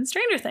Henderson,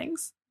 Stranger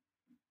Things,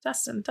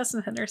 Dustin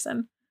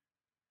Henderson,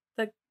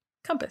 the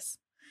compass.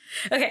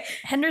 Okay.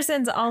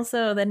 Henderson's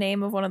also the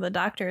name of one of the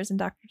doctors in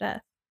Dr.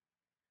 Death.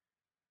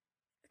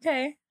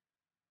 Okay.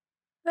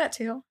 That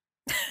too.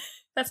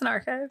 That's an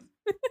archive.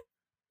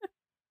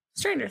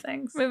 Stranger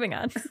Things. Moving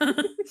on.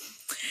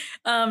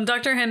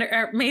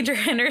 Major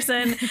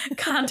Henderson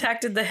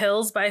contacted the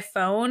Hills by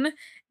phone,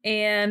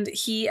 and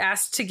he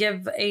asked to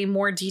give a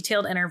more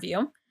detailed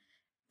interview.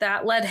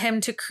 That led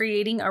him to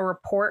creating a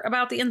report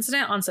about the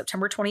incident on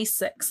September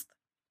 26th.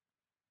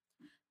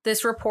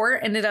 This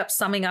report ended up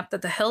summing up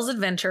that the Hills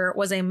adventure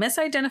was a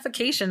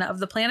misidentification of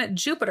the planet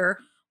Jupiter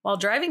while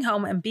driving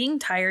home and being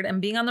tired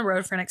and being on the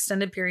road for an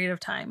extended period of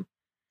time.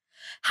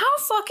 How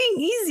fucking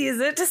easy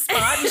is it to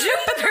spot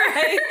Jupiter?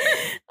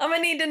 I'm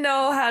gonna need to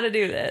know how to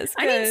do this.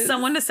 I need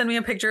someone to send me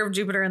a picture of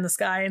Jupiter in the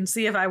sky and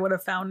see if I would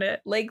have found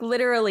it. Like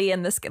literally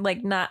in the sky,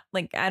 like not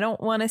like I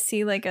don't want to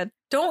see like a.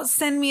 Don't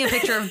send me a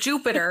picture of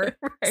Jupiter.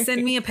 Right.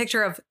 Send me a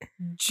picture of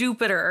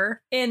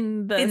Jupiter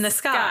in the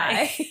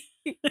sky.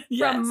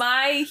 Yes. From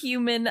my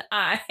human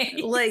eye.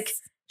 Like,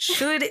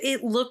 should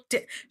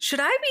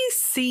I be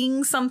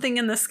seeing something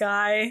in the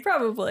sky?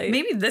 Probably.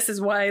 Maybe this is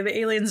why the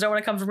aliens don't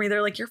want to come for me.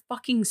 They're like, you're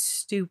fucking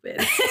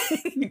stupid.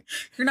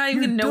 You're not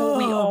even gonna know what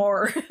we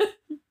are.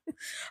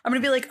 I'm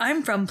gonna be like,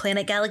 I'm from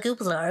planet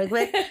Galaguplar. And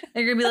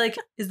you're gonna be like,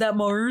 is that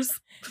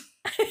Mars?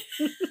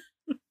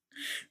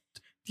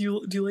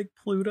 Do you like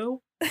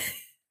Pluto?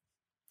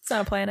 It's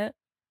not a planet.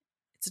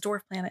 It's a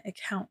dwarf planet. It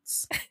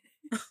counts.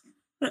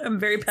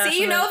 I'm very passionate.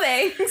 See, you know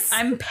things.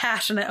 I'm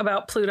passionate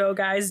about Pluto,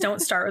 guys. Don't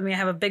start with me. I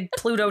have a big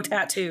Pluto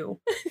tattoo.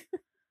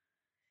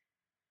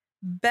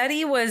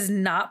 Betty was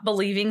not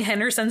believing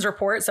Henderson's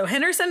report. So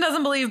Henderson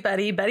doesn't believe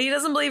Betty. Betty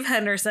doesn't believe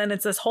Henderson.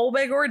 It's this whole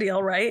big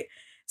ordeal, right?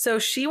 So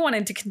she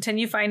wanted to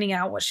continue finding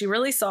out what she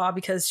really saw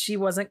because she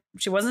wasn't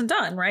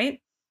done,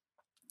 right?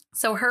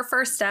 So her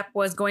first step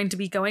was going to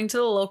be going to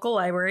the local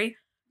library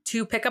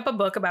to pick up a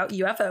book about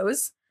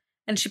UFOs.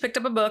 And she picked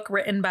up a book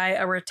written by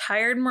a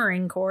retired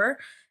Marine Corps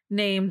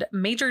named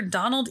Major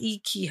Donald E.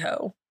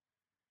 Kehoe.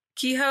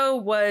 Kehoe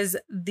was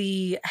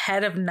the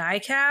head of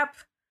NICAP,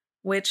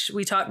 which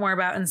we talk more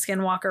about in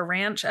Skinwalker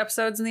Ranch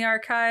episodes in the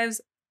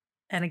archives.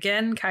 And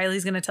again,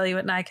 Kylie's going to tell you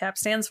what NICAP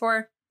stands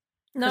for.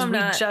 No, I'm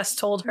not. We just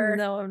told her.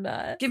 No, I'm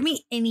not. Give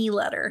me any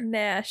letter.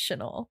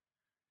 National.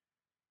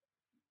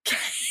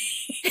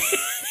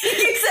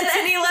 You said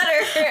any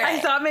letter. I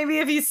thought maybe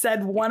if you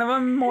said one of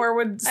them more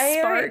would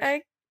spark.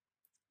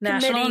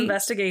 National Committee.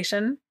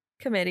 Investigation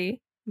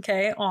Committee.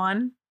 Okay,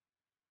 on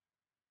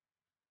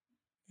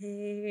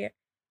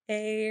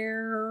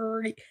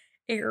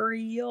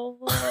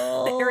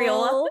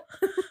Areola.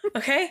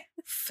 Okay.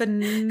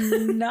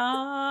 Phenomena.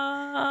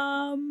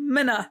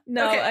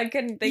 No, okay. I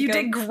couldn't think You of.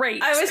 did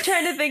great. I was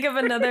trying to think of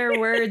another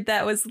word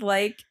that was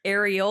like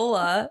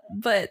areola,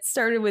 but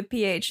started with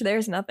PH.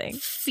 There's nothing.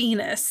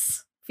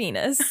 Phoenix.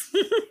 Venus.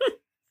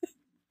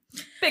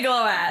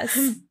 Bigelow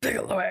ass.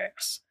 Bigelow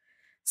ass.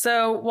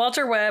 So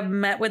Walter Webb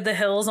met with the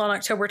Hills on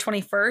October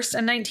 21st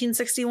in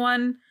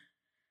 1961.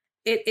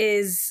 It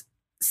is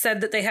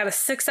said that they had a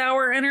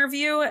 6-hour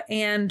interview,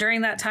 and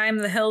during that time,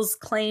 the Hills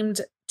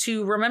claimed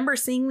to remember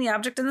seeing the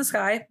object in the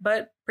sky,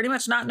 but pretty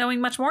much not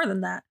knowing much more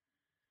than that.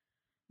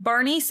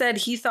 Barney said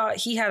he thought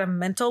he had a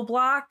mental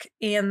block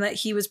and that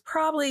he was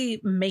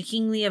probably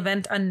making the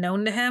event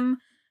unknown to him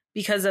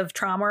because of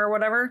trauma or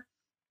whatever.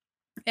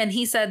 And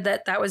he said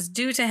that that was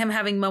due to him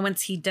having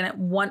moments he didn't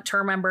want to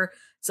remember,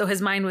 so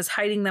his mind was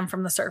hiding them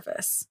from the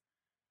surface.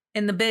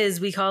 In the biz,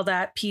 we call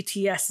that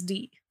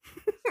PTSD.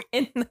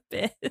 In the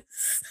biz.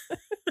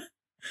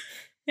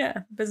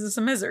 Yeah, business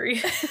of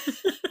misery.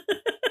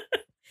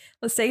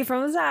 Let's take it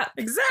from the top.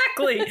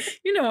 Exactly.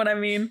 You know what I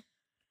mean.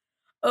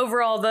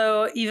 Overall,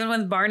 though, even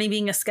with Barney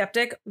being a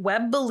skeptic,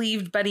 Webb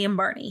believed Betty and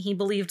Barney. He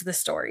believed the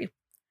story.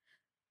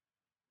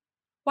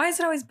 Why is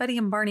it always Betty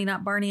and Barney,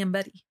 not Barney and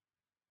Betty?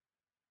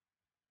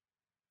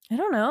 I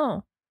don't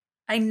know.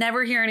 I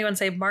never hear anyone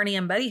say Barney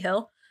and Betty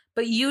Hill,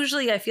 but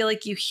usually I feel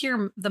like you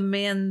hear the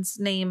man's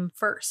name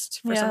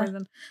first for some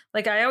reason.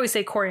 Like I always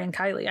say Corey and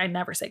Kylie. I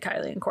never say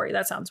Kylie and Corey.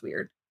 That sounds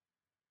weird.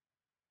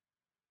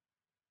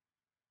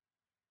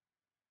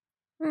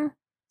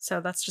 So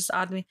that's just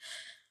odd to me.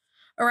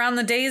 Around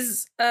the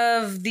days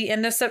of the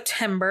end of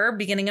September,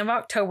 beginning of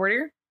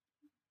October.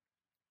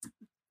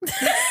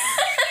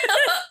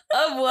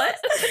 Of what?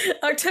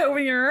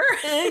 October.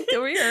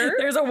 October.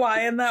 There's a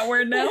Y in that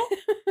word now.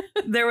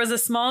 There was a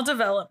small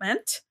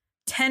development.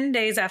 10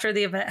 days after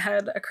the event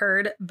had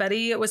occurred,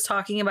 Betty was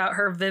talking about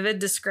her vivid,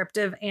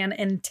 descriptive, and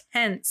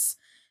intense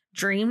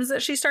dreams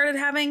that she started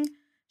having.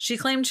 She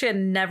claimed she had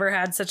never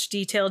had such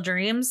detailed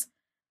dreams,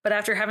 but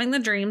after having the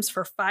dreams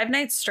for 5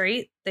 nights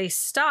straight, they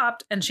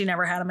stopped and she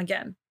never had them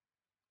again.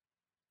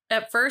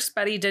 At first,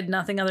 Betty did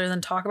nothing other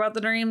than talk about the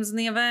dreams in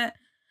the event,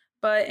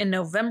 but in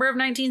November of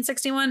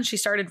 1961, she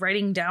started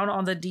writing down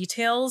all the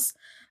details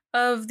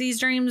of these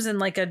dreams in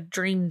like a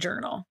dream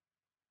journal.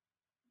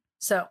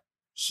 So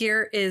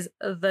here is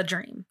the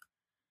dream.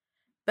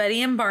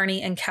 Betty and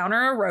Barney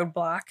encounter a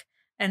roadblock,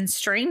 and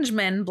strange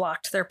men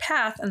blocked their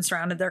path and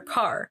surrounded their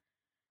car.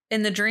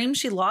 In the dream,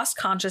 she lost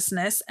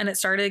consciousness and it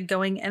started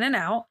going in and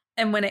out.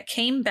 And when it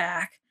came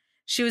back,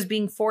 she was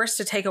being forced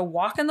to take a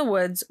walk in the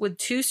woods with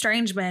 2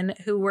 strange men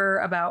who were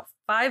about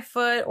 5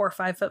 foot or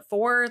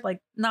 5'4",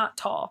 like not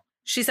tall.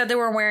 She said they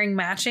were wearing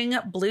matching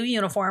blue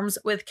uniforms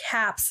with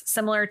caps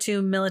similar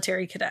to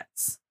military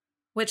cadets,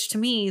 which to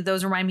me,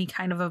 those remind me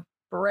kind of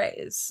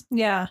berets.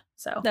 Yeah.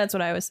 So That's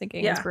what I was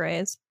thinking. Yeah. Is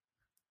berets.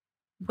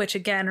 which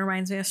again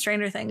reminds me of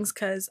Stranger Things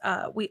because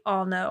we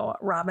all know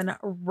Robin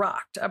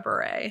rocked a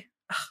beret.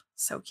 Ugh,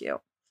 so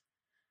cute.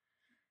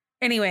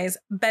 Anyways,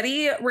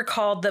 Betty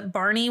recalled that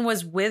Barney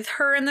was with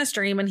her in this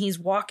dream and he's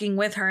walking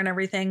with her and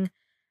everything.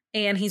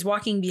 And he's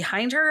walking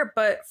behind her.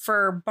 But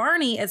for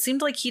Barney, it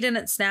seemed like he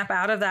didn't snap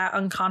out of that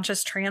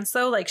unconscious trance,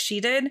 though, like she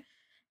did.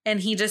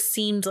 And he just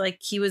seemed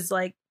like he was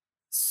like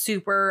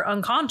super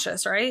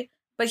unconscious, right?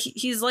 But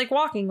he's like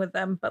walking with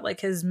them, but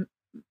like his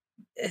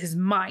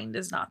mind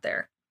is not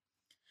there.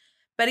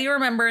 Betty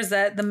remembers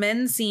that the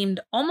men seemed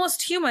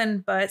almost human,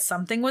 but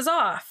something was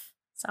off.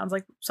 Sounds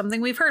like something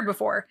we've heard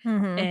before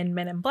in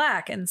Men in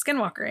Black and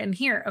Skinwalker and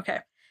here. Okay.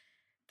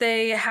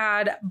 They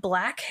had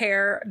black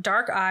hair,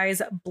 dark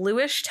eyes,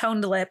 bluish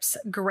toned lips,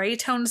 gray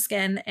toned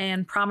skin,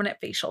 and prominent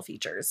facial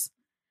features.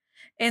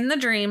 In the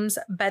dreams,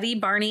 Betty,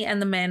 Barney,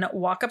 and the men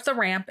walk up the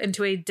ramp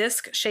into a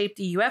disc-shaped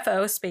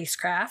UFO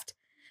spacecraft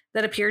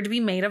that appeared to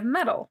be made of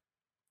metal.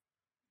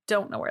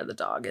 Don't know where the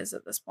dog is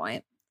at this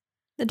point.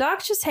 The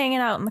dog's just hanging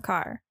out in the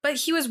car. But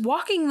he was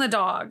walking the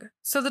dog,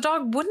 so the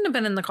dog wouldn't have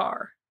been in the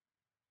car.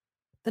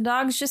 The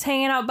dog's just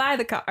hanging out by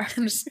the car.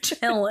 Just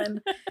chilling.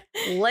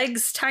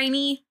 Legs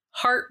tiny,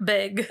 heart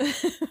big.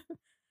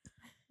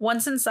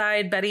 Once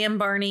inside, Betty and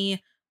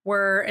Barney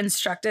were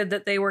instructed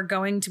that they were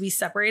going to be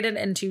separated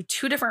into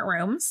 2 different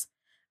rooms.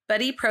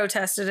 Betty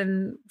protested,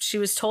 and she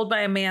was told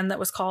by a man that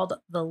was called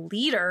the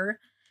leader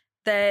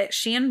that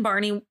she and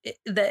Barney,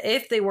 that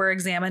if they were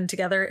examined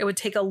together, it would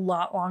take a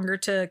lot longer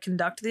to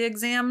conduct the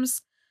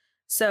exams.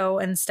 So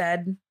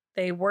instead,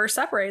 they were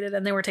separated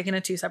and they were taken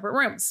to 2 separate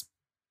rooms.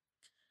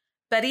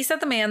 Betty said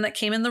the man that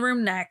came in the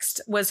room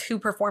next was who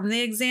performed the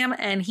exam,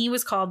 and he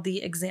was called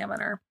the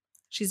examiner.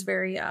 She's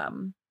very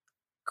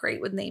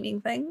great with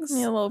naming things.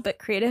 Yeah, a little bit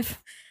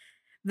creative.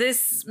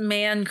 This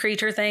man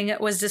creature thing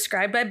was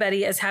described by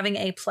Betty as having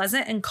a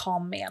pleasant and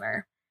calm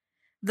manner.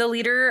 The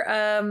leader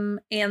and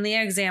the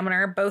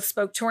examiner both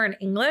spoke to her in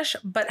English,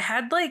 but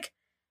had like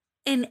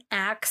an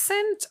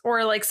accent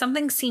or like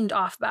something seemed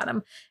off about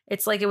him.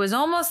 It's like it was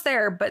almost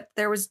there, but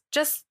there was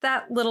just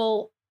that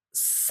little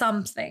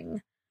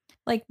something.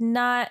 Like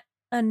not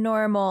a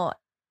normal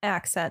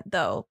accent,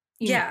 though.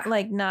 Yeah.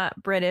 Like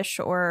not British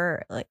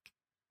or like.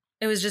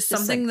 It was just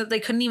something that they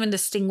couldn't even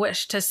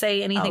distinguish to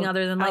say anything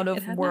other than like out it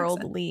of had an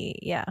worldly.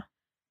 Yeah.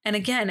 And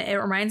again, it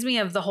reminds me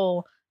of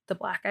the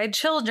black-eyed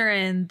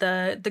children,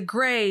 the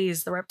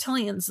Greys, the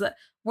reptilians,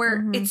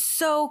 where it's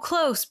so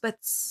close, but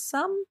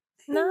some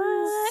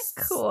not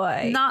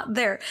quite not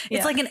there. Yeah.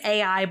 It's like an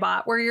AI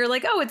bot where you're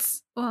like,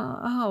 it's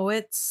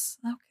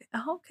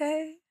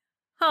okay,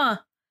 huh?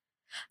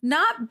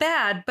 Not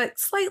bad, but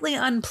slightly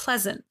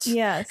unpleasant.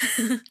 Yes.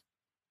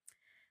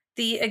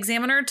 The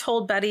examiner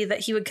told Betty that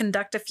he would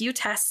conduct a few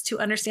tests to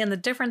understand the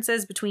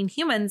differences between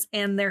humans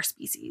and their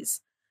species.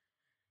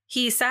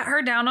 He sat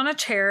her down on a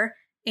chair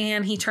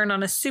and he turned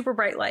on a super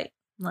bright light,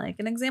 like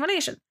an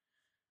examination.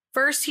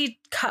 First, he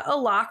cut a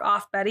lock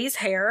off Betty's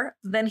hair.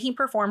 Then he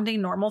performed a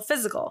normal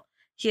physical.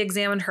 He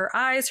examined her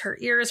eyes, her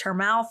ears, her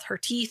mouth, her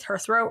teeth, her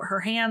throat,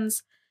 her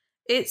hands.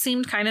 It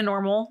seemed kind of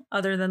normal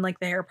other than like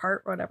the hair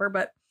part or whatever,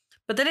 but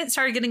then it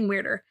started getting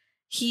weirder.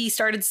 He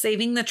started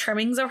saving the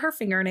trimmings of her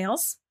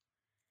fingernails.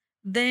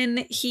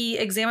 Then he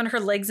examined her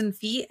legs and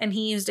feet, and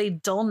he used a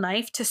dull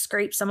knife to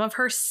scrape some of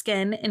her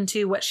skin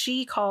into what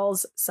she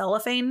calls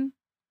cellophane.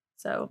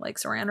 So like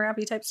saran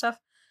wrappy type stuff.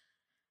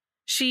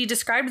 She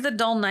described the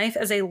dull knife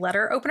as a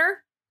letter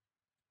opener.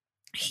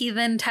 He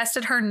then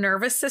tested her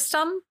nervous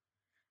system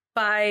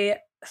by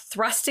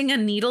thrusting a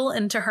needle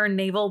into her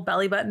navel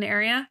belly button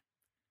area.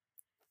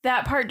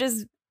 That part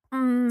just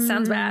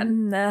sounds bad.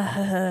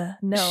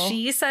 No.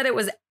 She said it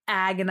was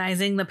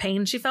agonizing, the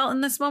pain she felt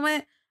in this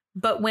moment.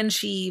 But when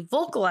she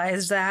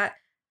vocalized that,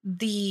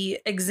 the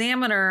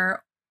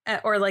examiner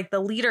or like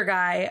the leader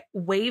guy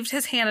waved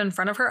his hand in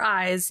front of her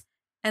eyes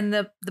and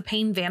the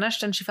pain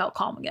vanished and she felt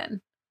calm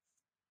again.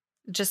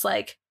 Just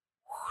like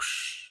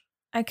whoosh.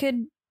 I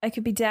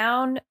could be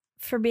down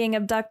for being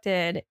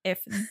abducted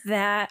if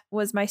that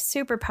was my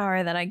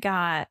superpower that I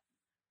got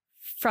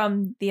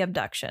from the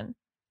abduction.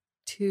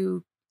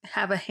 To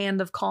have a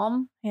hand of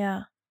calm?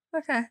 Yeah.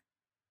 Okay.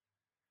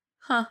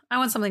 Huh. I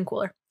want something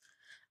cooler.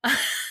 I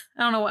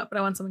don't know what, but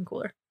I want something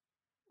cooler.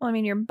 Well, I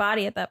mean, your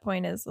body at that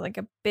point is like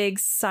a big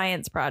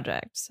science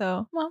project.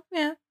 So, well,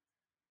 yeah.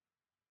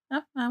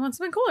 Oh, I want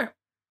something cooler.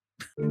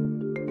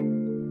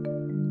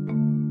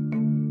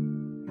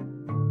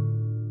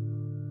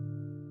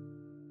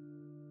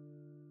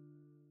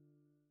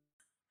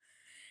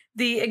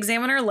 The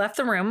examiner left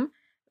the room.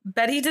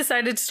 Betty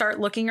decided to start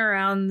looking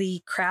around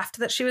the craft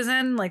that she was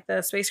in, like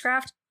the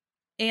spacecraft,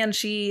 and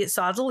she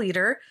saw the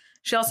leader.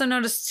 She also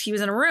noticed he was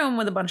in a room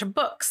with a bunch of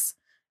books.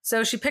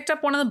 So she picked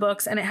up one of the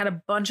books and it had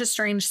a bunch of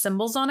strange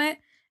symbols on it,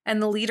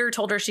 and the leader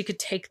told her she could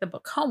take the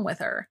book home with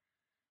her.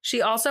 She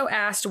also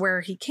asked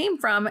where he came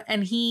from,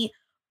 and he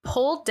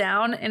pulled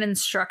down an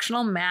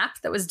instructional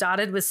map that was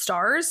dotted with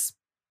stars,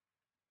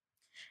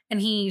 and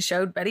he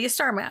showed Betty a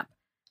star map.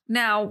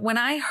 Now, when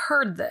I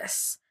heard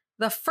this,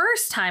 the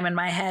first time in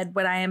my head,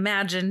 what I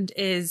imagined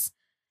is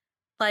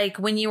like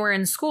when you were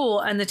in school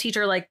and the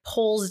teacher like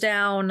pulls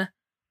down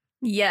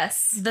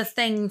the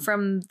thing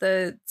from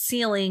the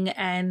ceiling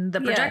and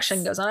the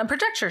projection goes on a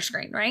projector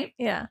screen, right?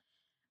 Yeah.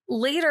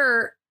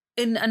 Later,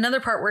 in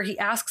another part where he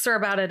asks her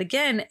about it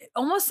again, it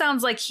almost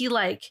sounds like he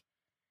like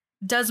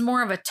does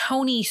more of a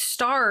Tony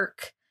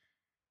Stark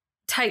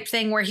type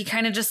thing where he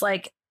kind of just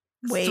like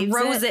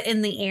throws it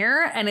in the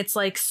air and it's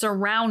like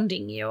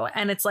surrounding you,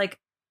 and it's like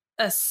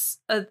a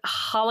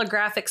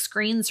holographic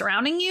screen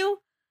surrounding you.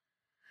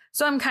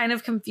 So I'm kind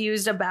of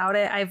confused about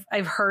it.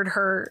 I've heard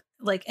her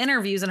like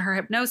interviews and her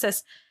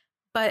hypnosis,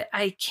 but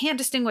I can't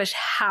distinguish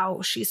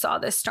how she saw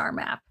this star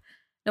map,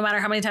 no matter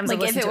how many times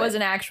like if it was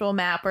an actual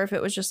map or if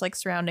it was just like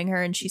surrounding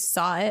her and she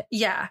saw it.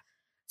 Yeah.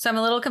 So I'm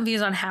a little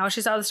confused on how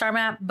she saw the star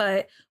map,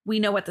 but we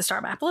know what the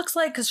star map looks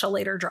like because she'll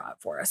later draw it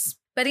for us.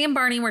 Betty and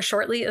Barney were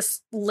shortly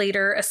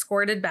later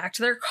escorted back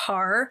to their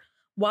car.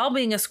 While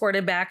being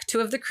escorted back,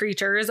 2 of the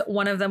creatures,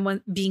 one of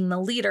them being the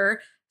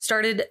leader,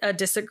 started a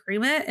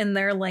disagreement in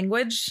their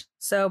language.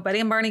 So Betty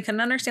and Barney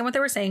couldn't understand what they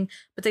were saying,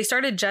 but they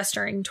started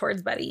gesturing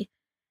towards Betty.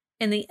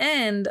 In the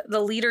end,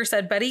 the leader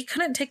said Betty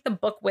couldn't take the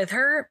book with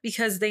her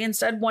because they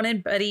instead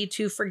wanted Betty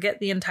to forget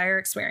the entire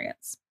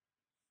experience.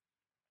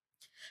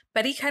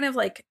 Betty kind of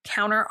like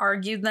counter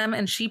argued them,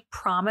 and she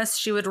promised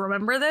she would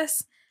remember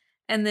this,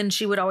 and then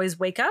she would always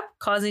wake up,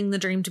 causing the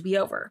dream to be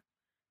over.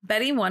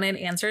 Betty wanted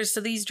answers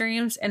to these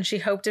dreams, and she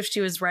hoped if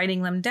she was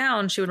writing them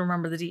down, she would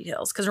remember the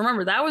details. Because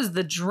remember, that was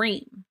the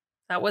dream.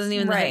 That wasn't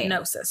even the Right.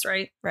 hypnosis,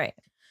 right? Right.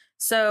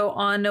 So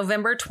on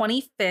November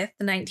 25th,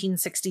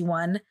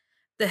 1961,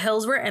 the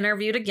Hills were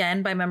interviewed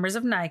again by members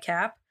of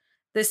NICAP.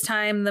 This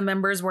time, the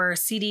members were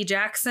C.D.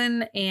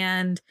 Jackson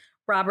and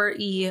Robert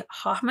E.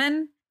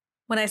 Hoffman.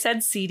 When I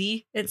said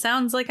CD, it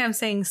sounds like I'm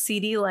saying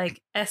CD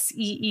like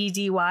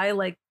Seedy,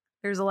 like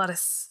there's a lot of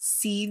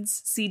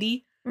seeds,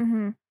 CD.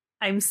 Mm-hmm.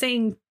 I'm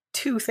saying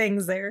two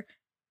things there.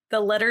 The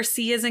letter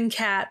C is in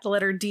cat, the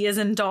letter D is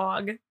in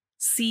dog.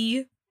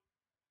 C.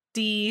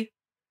 D.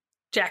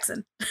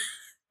 Jackson.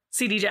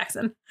 CD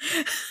Jackson.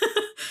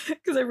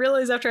 Because I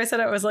realized after I said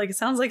it, I was like, it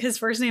sounds like his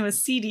first name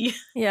is CD.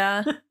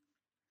 Yeah.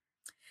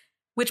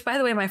 Which, by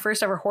the way, my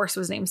first ever horse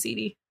was named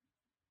CD.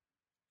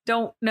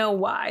 Don't know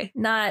why.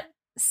 Not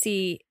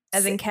C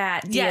as in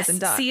cat, D Yes, as in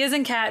dog. C as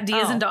in cat, D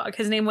as in Oh. dog.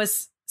 His name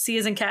was C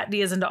as in cat,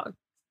 D as in dog.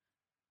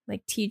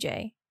 Like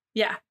TJ.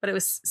 Yeah, but it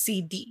was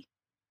CD.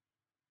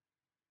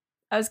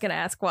 I was going to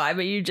ask why,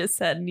 but you just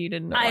said you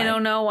didn't know. I why.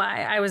 don't know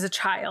why. I was a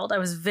child. I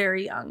was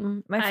very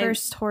young. My I-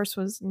 first horse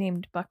was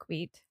named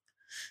Buckwheat.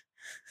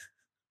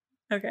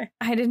 Okay.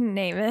 I didn't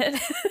name it.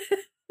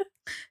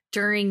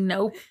 During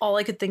Nope, all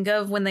I could think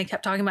of when they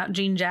kept talking about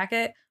Jean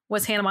Jacket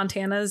was Hannah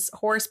Montana's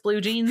horse,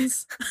 Blue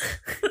Jeans.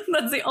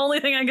 That's the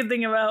only thing I could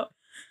think about.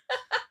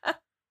 All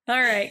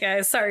right,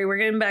 guys. Sorry, we're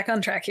getting back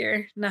on track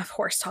here. Enough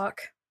horse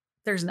talk.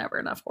 There's never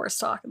enough horse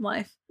talk in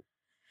life.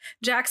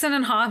 Jackson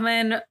and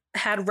Hoffman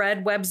had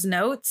read Webb's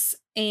notes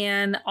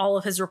and all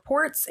of his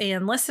reports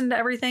and listened to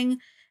everything.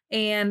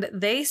 And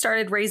they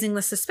started raising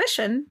the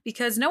suspicion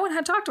because no one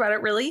had talked about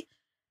it really.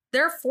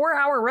 Their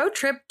 4-hour road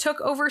trip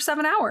took over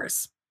 7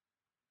 hours.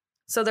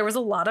 So there was a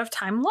lot of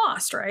time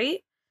lost,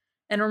 right?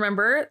 And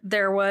remember,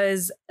 there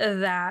was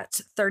that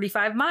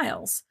 35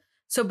 miles.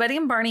 So Betty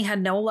and Barney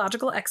had no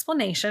logical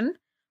explanation,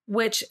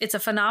 which it's a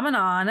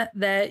phenomenon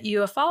that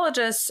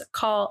ufologists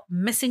call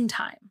missing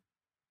time.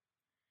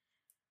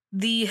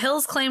 The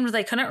Hills claimed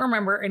they couldn't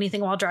remember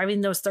anything while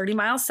driving those 30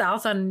 miles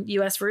south on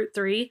US Route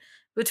 3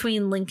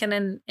 between Lincoln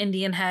and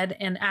Indian Head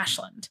and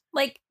Ashland.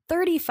 Like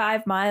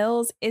 35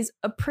 miles is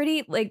a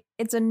pretty, like,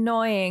 it's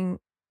annoying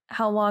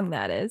how long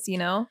that is, you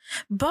know?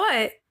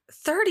 But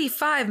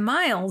 35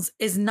 miles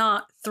is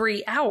not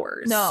 3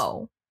 hours.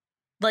 No.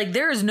 Like,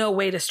 there is no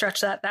way to stretch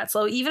that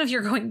slow. Even if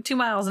you're going 2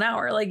 miles an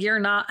hour, like, you're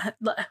not.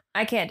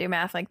 I can't do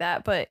math like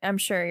that, but I'm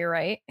sure you're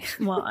right.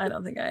 Well, I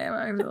don't think I am.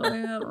 I don't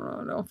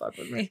know. Don't fuck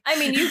with me. I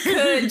mean, you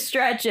could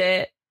stretch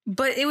it.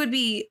 But it would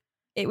be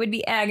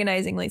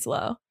agonizingly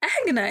slow.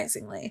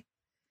 agonizingly.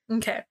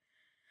 Okay.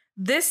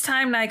 This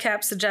time,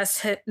 NICAP suggests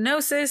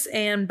hypnosis,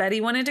 and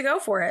Betty wanted to go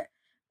for it.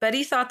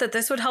 Betty thought that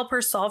this would help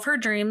her solve her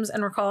dreams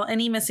and recall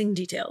any missing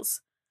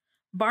details.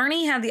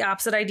 Barney had the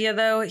opposite idea,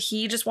 though.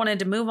 He just wanted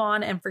to move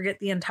on and forget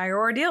the entire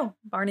ordeal.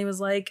 Barney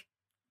was like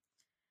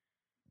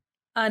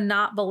a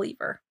not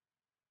believer.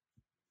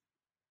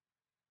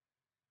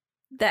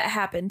 That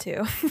happened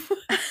too.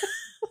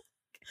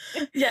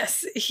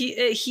 Yes,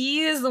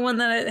 he is the one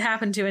that it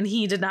happened to, and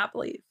he did not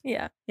believe.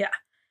 Yeah.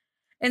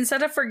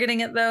 Instead of forgetting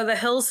it, though, the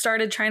Hills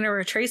started trying to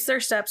retrace their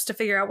steps to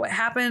figure out what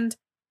happened.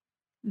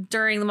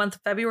 During the month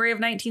of February of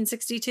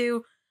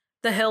 1962,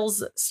 the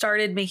Hills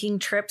started making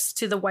trips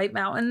to the White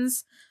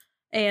Mountains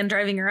and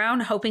driving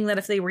around, hoping that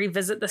if they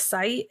revisit the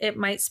site, it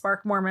might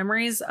spark more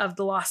memories of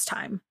the lost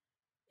time.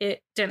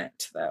 It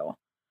didn't, though.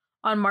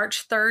 On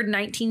March 3rd,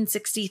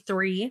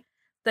 1963,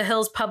 the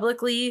Hills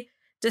publicly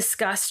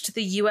discussed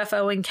the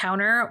UFO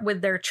encounter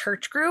with their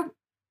church group.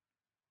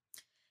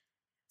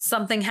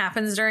 Something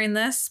happens during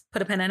this.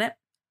 Put a pin in it.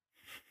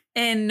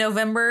 In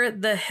November,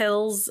 the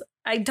Hills.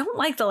 I don't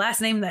like the last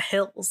name, the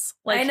Hills.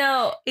 Like, I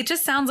know. it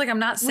just sounds like I'm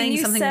not saying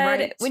something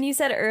right. When you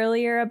said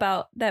earlier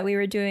about that we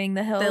were doing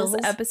the Hills Hills?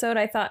 episode,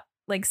 I thought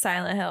like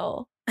Silent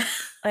Hill.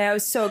 Like, I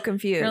was so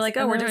confused. You're like,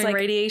 oh, And we're I was doing like,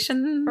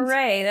 radiation.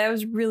 Right. I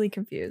was really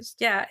confused.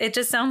 Yeah, it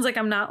just sounds like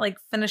I'm not like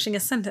finishing a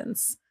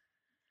sentence.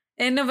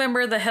 In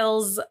November, the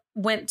Hills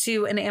went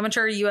to an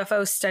amateur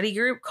UFO study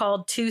group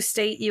called Two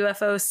State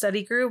UFO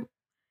Study Group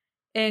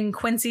in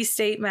Quincy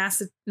Center,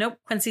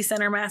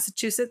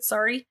 Massachusetts.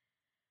 Sorry.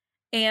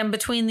 And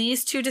between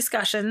these two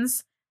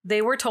discussions,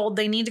 they were told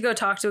they need to go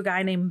talk to a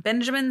guy named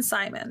Benjamin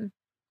Simon.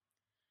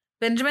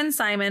 Benjamin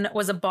Simon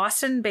was a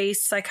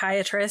Boston-based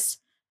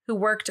psychiatrist who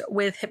worked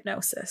with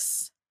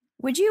hypnosis.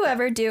 Would you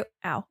ever do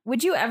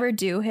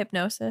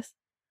hypnosis?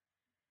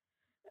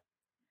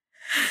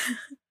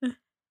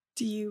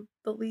 Do you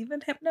believe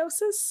in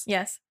hypnosis?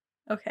 Yes.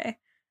 Okay.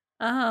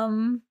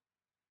 Do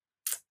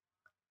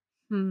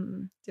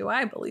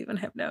I believe in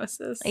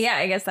hypnosis? Yeah,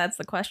 I guess that's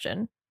the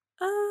question.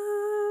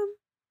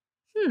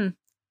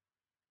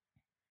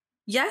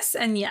 Yes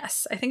and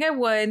yes. I think I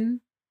would.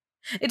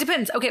 It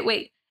depends. Okay,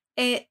 wait.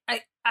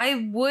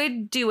 I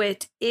would do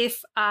it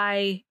if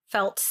I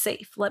felt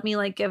safe. Let me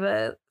like give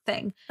a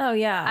thing. Oh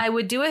yeah. I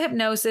would do a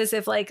hypnosis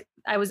if like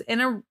I was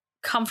in a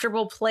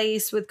comfortable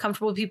place with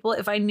comfortable people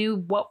if I knew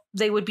what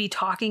they would be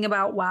talking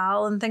about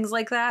while and things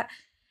like that.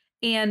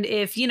 And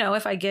if,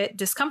 if I get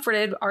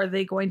discomforted, are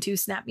they going to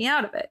snap me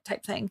out of it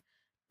type thing?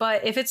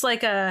 But if it's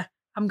like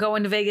I'm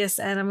going to Vegas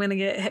and I'm going to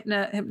get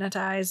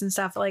hypnotized and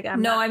stuff, like I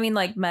mean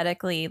like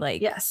medically,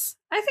 like yes,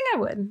 I think I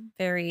would.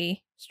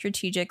 Very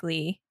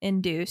strategically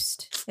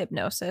induced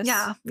hypnosis.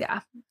 Yeah.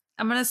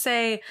 I'm going to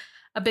say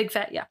a big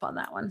fat yep on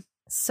that one.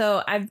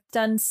 So I've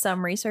done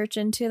some research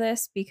into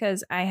this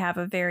because I have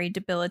a very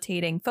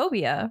debilitating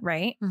phobia,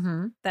 right?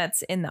 Mm-hmm.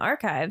 That's in the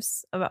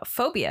archives about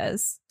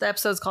phobias. The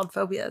episode's called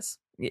Phobias.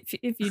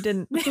 If you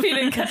didn't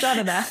catch on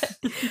to that.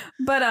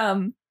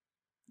 But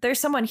there's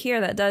someone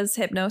here that does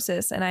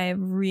hypnosis, and I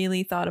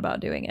really thought about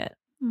doing it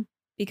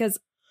because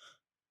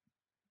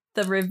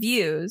the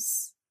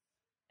reviews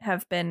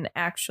have been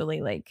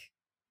actually like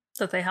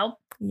that they help.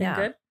 Yeah.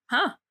 Good.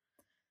 Huh.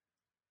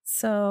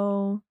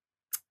 So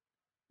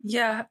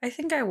yeah, I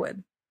think I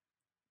would.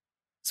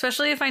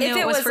 Especially if I knew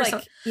it was for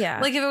like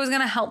if it was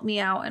going to help me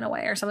out in a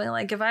way or something.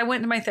 Like if I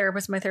went to my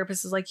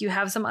therapist is like, you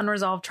have some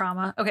unresolved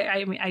trauma. Okay,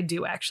 I mean, I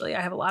do actually.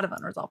 I have a lot of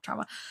unresolved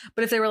trauma.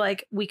 But if they were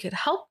like, we could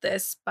help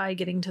this by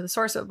getting to the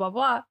source of blah,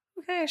 blah,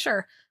 okay,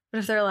 sure. But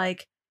if they're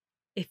like,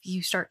 if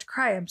you start to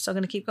cry, I'm still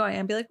going to keep going.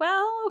 I'd be like,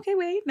 well, okay,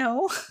 wait,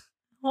 no.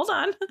 Hold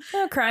on.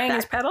 No, crying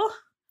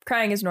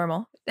is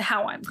normal.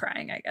 How I'm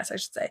crying, I guess I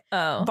should say.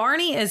 Oh.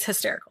 Barney is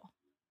hysterical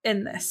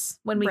in this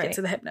when we get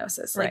to the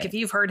hypnosis. Like if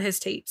you've heard his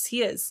tapes,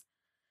 he is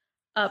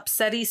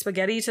upsetty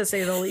spaghetti to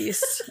say the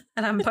least.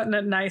 And I'm putting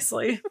it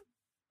nicely.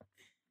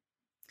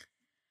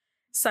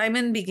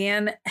 Simon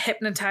began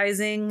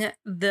hypnotizing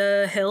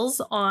the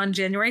Hills on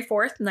January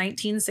 4th,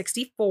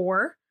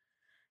 1964.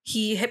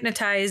 He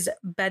hypnotized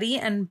Betty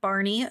and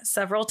Barney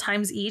several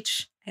times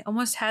each. I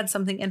almost had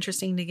something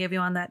interesting to give you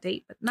on that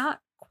date, but not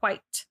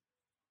quite.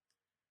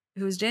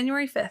 It was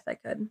January 5th, I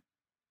could.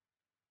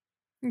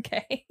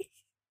 Okay.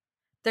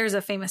 There's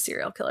a famous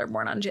serial killer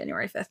born on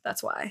January 5th.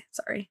 That's why.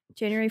 Sorry.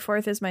 January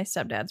 4th is my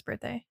stepdad's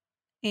birthday.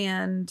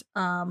 And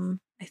I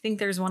think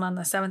there's one on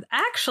the 7th.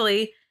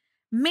 Actually,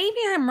 maybe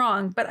I'm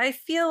wrong, but I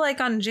feel like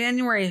on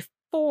January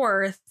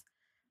 4th,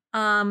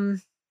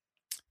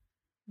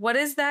 what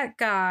is that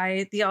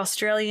guy, the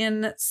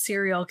Australian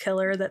serial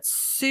killer that's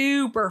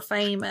super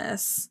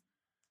famous?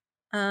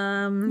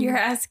 You're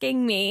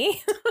asking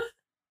me?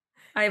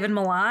 Ivan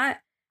Milat?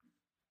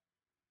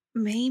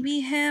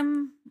 Maybe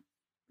him?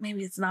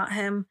 Maybe it's not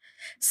him.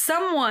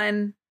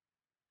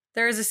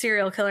 There is a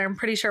serial killer, I'm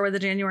pretty sure, with a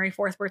January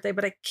 4th birthday,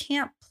 but I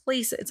can't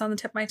place it. It's on the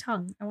tip of my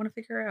tongue. I want to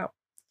figure it out.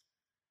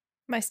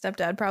 My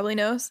stepdad probably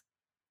knows.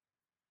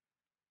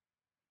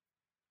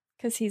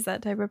 Because he's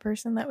that type of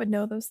person that would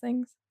know those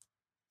things.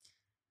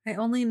 I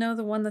only know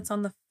the one that's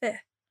on the 5th.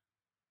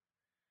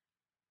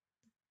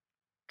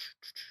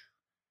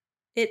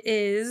 It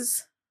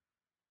is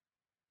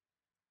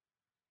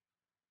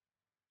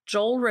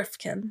Joel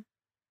Rifkin.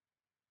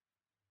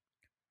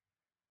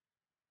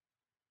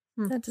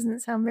 That doesn't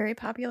sound very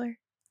popular.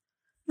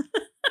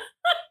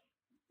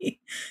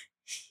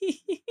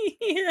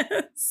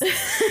 Yes.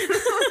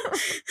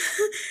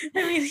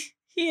 I mean,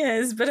 he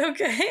is, but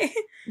okay.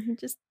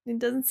 It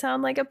doesn't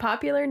sound like a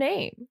popular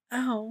name.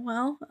 Oh,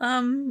 well,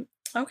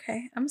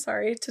 okay. I'm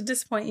sorry to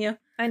disappoint you.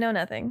 I know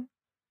nothing.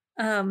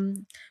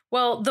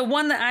 Well, the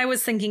one that I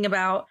was thinking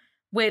about,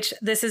 which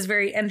this is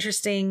very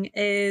interesting,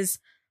 is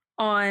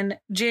on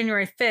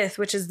January 5th,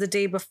 which is the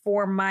day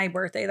before my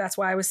birthday. That's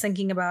why I was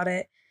thinking about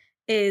it.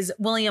 Is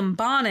William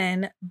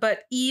Bonin, but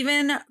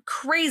even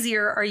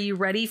crazier. Are you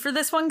ready for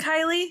this one,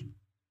 Kylie?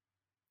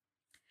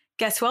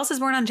 Guess who else is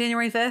born on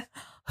January 5th?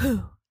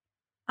 Who?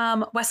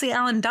 Wesley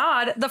Allen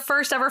Dodd, the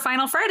first ever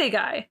Final Friday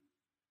guy.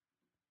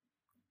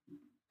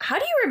 How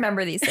do you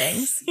remember these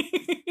things?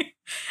 I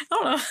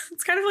don't know.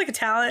 It's kind of like a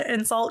talent,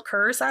 insult,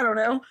 curse. I don't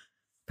know.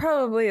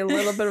 Probably a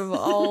little bit of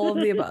all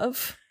of the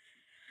above.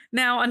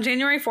 Now, on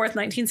January 4th,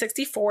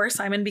 1964,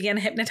 Simon began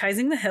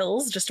hypnotizing the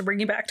Hills, just to bring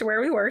you back to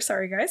where we were.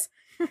 Sorry, guys.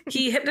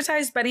 He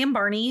hypnotized Betty and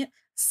Barney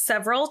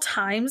several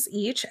times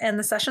each, and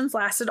the sessions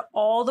lasted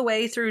all the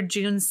way through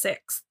June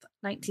 6th,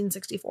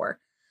 1964.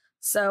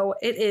 So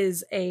it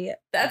is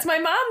That's my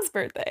mom's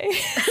birthday.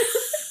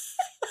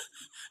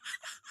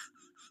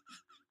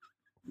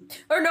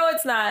 Or no,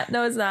 it's not.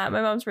 No, it's not.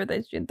 My mom's birthday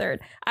is June 3rd.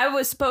 I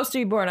was supposed to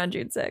be born on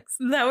June 6th.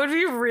 That would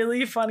be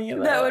really funny.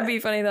 That would be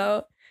funny,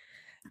 though.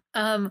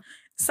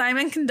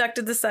 Simon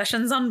conducted the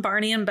sessions on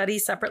Barney and Betty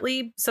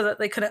separately so that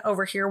they couldn't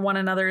overhear one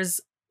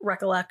another's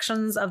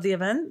recollections of the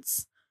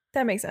events.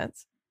 That makes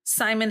sense.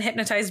 Simon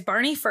hypnotized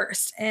Barney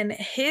first, and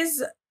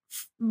his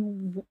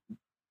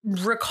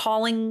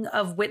recalling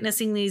of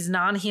witnessing these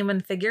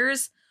non-human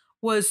figures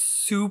was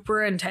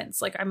super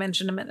intense, like I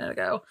mentioned a minute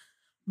ago.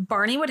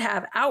 Barney would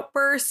have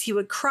outbursts, he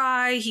would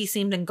cry, he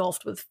seemed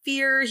engulfed with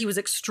fear, he was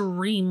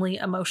extremely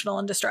emotional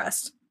and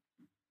distressed.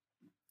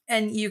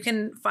 And you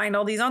can find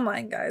all these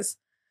online, guys.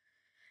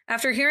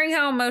 After hearing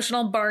how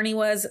emotional Barney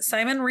was,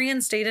 Simon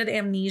reinstated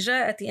amnesia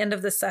at the end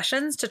of the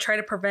sessions to try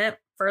to prevent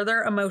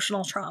further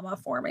emotional trauma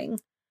forming.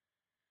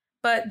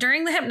 But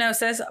during the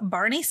hypnosis,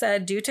 Barney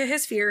said due to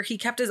his fear, he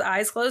kept his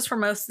eyes closed for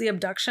most of the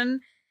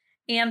abduction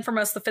and for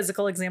most of the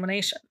physical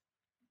examination.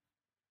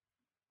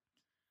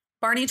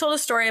 Barney told a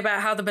story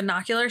about how the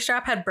binocular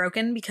strap had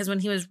broken because when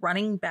he was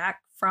running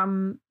back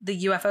from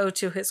the UFO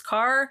to his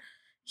car,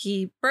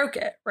 he broke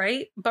it,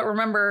 right? But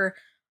remember,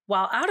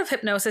 while out of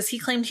hypnosis, he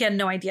claimed he had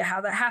no idea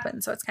how that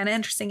happened. So it's kind of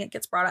interesting it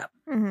gets brought up.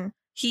 Mm-hmm.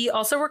 He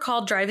also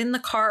recalled driving the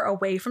car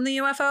away from the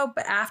UFO,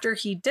 but after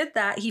he did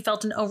that, he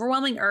felt an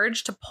overwhelming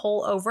urge to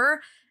pull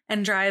over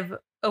and drive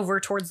over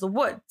towards the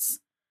woods.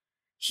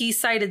 He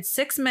cited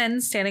 6 men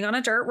standing on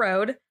a dirt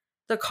road.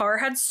 The car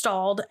had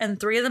stalled, and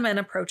 3 of the men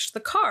approached the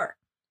car.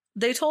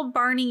 They told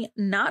Barney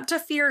not to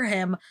fear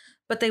him,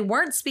 but they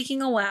weren't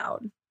speaking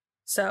aloud.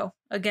 So,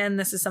 again,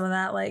 this is some of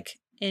that, like,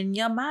 in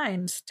your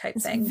mind type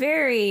It's thing.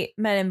 very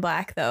Men in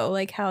Black, though.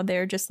 Like how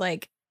they're just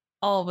like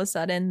all of a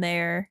sudden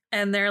they're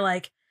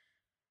like,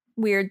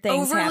 weird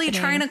things overly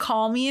happening. trying to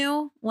calm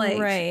you. Like,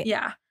 Right.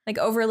 Yeah. Like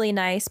overly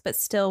nice, but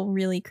still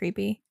really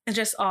creepy. It's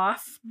just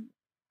off.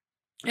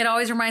 It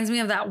always reminds me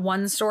of that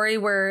one story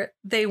where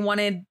they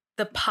wanted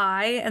the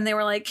pie and they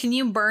were like, can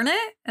you burn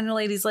it? And the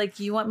lady's like,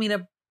 you want me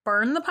to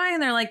burn the pie?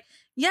 And they're like,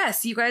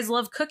 yes, you guys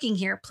love cooking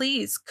here.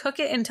 Please cook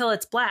it until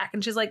it's black.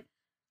 And she's like,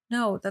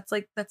 no, that's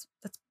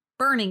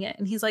burning it.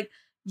 And he's like,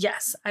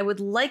 yes, I would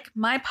like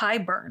my pie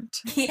burnt.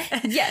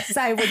 Yes,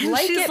 I would And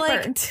like she's it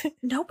like, burnt.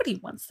 Nobody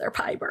wants their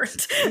pie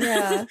burnt.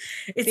 Yeah.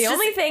 It's The just,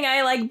 only thing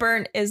I like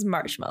burnt is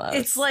marshmallows.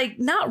 it's like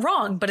not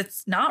wrong, but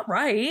it's not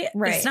right.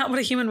 Right. It's not what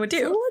a human would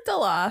It's a do.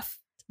 little off.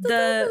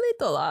 The- A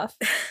little off.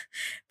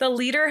 The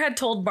leader had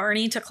told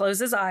Barney to close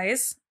his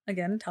eyes,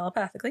 again,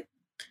 telepathically.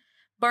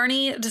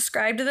 Barney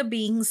described the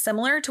beings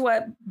similar to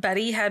what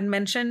Betty had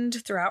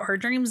mentioned throughout her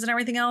dreams and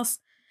everything else.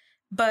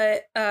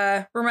 But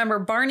remember,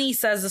 Barney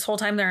says this whole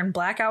time they're in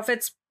black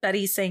outfits.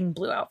 Betty's saying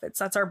blue outfits.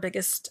 That's our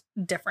biggest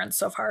difference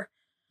so far.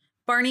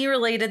 Barney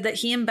related that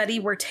he and Betty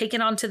were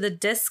taken onto the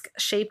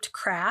disc-shaped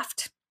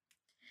craft,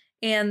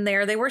 and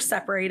there they were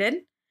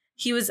separated.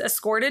 He was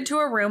escorted to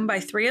a room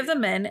by 3 of the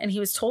men, and he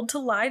was told to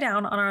lie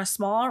down on a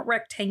small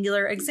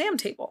rectangular exam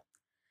table.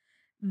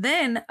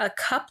 Then a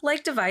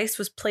cup-like device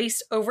was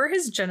placed over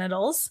his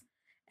genitals,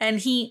 and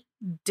he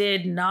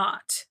did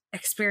not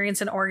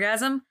experience an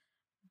orgasm,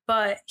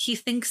 but he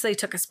thinks they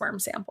took a sperm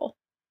sample.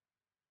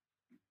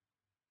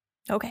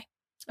 Okay.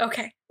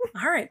 Okay.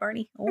 All right,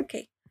 Barney.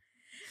 Okay.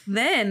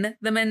 Then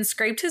the men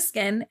scraped his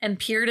skin and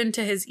peered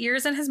into his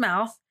ears and his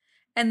mouth.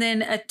 And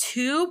then a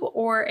tube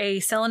or a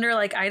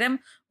cylinder-like item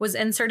was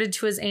inserted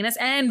to his anus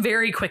and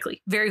very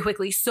quickly,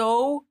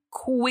 so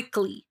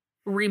quickly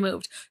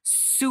removed.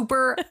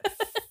 Super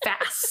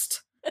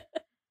fast.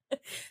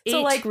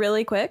 So like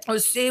really quick.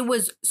 It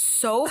was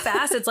so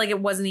fast. It's like it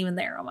wasn't even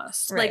there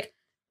almost. Right.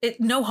 Like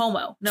no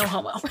homo. Ew.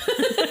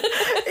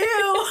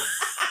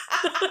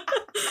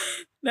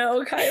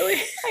 No,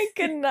 Kylie. I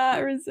could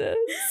not resist.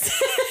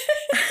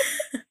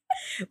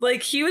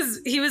 Like he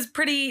was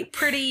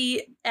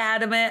pretty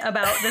adamant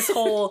about this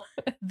whole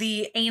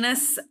the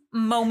anus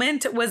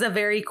moment was a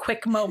very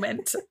quick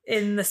moment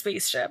in the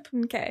spaceship.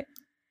 Okay.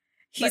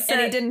 He And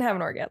said he didn't have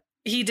an orgasm.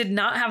 he did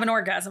not have an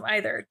orgasm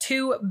either.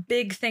 2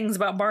 big things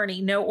about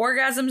Barney. No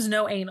orgasms,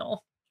 no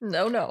anal.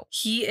 No.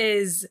 He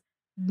is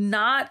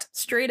not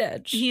Straight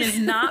edge. He is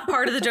not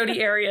part of the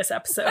Jodi Arias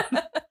episode.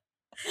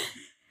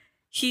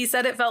 He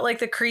said it felt like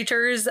the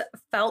creatures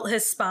felt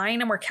his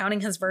spine and were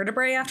counting his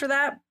vertebrae after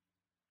that.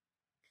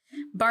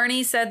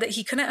 Barney said that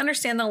he couldn't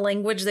understand the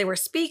language they were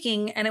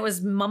speaking and it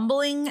was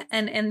mumbling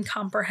and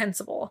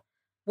incomprehensible,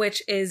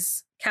 which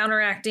is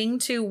counteracting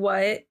to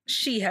what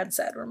she had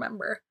said,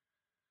 remember.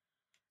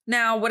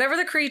 Now, whatever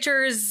the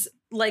creatures,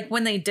 like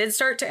when they did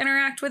start to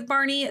interact with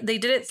Barney, they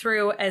did it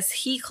through, as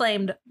he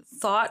claimed,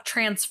 thought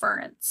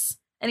transference.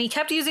 And he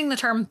kept using the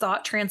term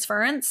thought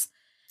transference.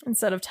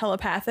 Instead of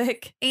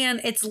telepathic. And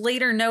it's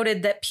later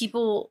noted that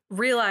people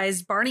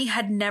realized Barney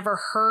had never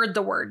heard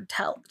the word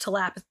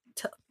telepathy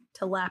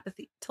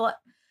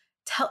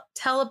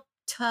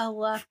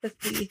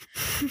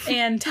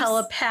and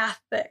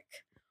telepathic.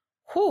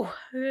 Whew.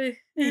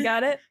 You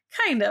got it?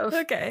 Kind of.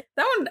 Okay.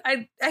 That one,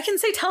 I can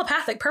say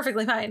telepathic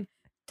perfectly fine.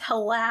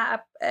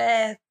 Telepathy.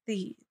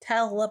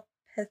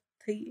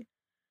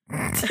 What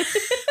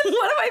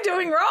am I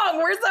doing wrong?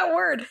 Where's that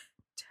word?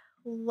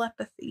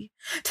 Telepathy.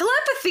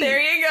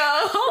 There you go.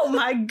 Oh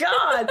my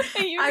God.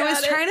 I was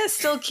got it. trying to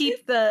still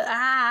keep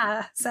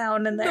the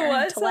sound in there. The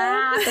what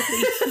sound?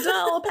 Telepathy.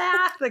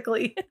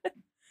 Telepathically.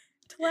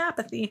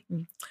 Telepathy.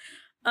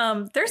 I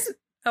was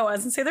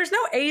gonna say there's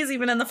no A's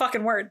even in the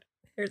fucking word.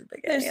 There's a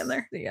big A in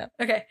there. Yeah.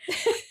 Okay.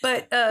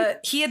 But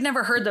he had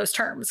never heard those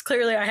terms.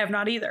 Clearly I have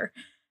not either.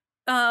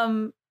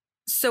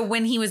 So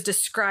when he was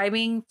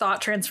describing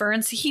thought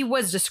transference, he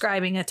was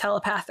describing a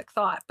telepathic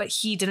thought, but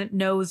he didn't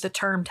know the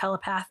term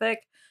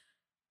telepathic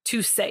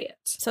to say it.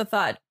 So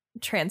thought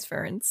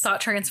transference.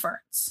 Thought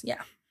transference.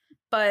 Yeah.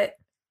 But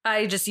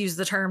I just used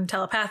the term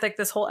telepathic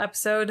this whole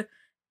episode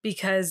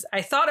because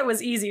I thought it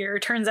was easier.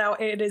 Turns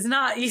out it is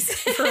not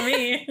easy for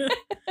me.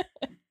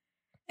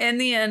 In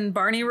the end,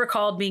 Barney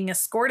recalled being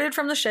escorted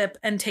from the ship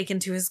and taken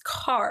to his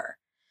car.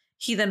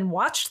 He then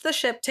watched the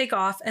ship take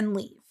off and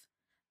leave.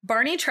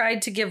 Barney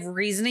tried to give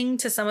reasoning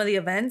to some of the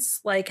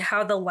events, like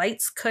how the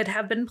lights could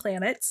have been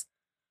planets,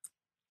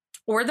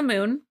 or the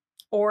moon,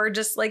 or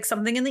just like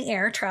something in the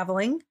air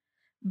traveling.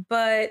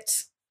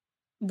 But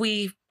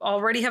we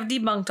already have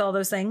debunked all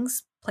those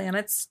things.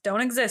 Planets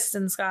don't exist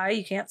in the sky.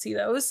 You can't see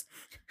those.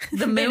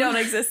 The moon They don't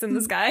exist in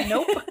the sky.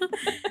 Nope.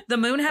 The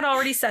moon had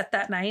already set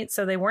that night,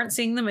 so they weren't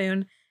seeing the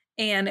moon.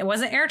 And it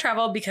wasn't air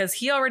travel because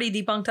he already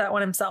debunked that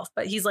one himself.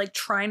 But he's like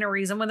trying to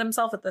reason with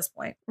himself at this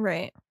point.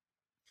 Right.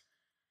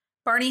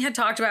 Barney had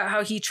talked about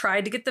how he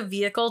tried to get the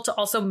vehicle to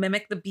also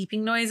mimic the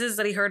beeping noises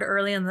that he heard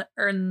early in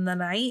the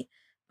night,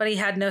 but he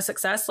had no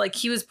success. Like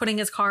he was putting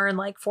his car in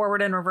like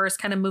forward and reverse,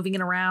 kind of moving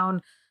it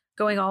around,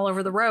 going all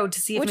over the road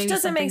to see if Which maybe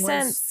doesn't make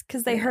something sense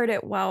because they heard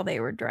it while they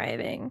were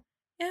driving.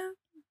 Yeah.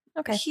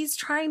 Okay. He's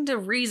trying to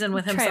reason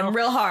with Trying himself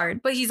real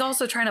hard. but he's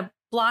also trying to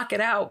block it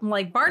out.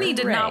 Like Barney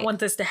did not Right. want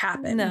this to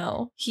happen.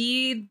 No.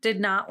 He did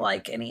not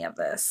like any of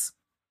this.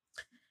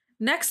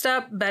 Next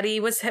up, Betty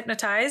was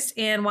hypnotized,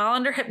 and while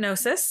under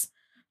hypnosis,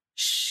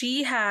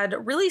 she had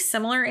really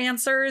similar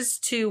answers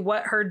to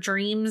what her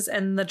dreams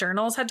and the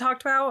journals had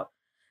talked about.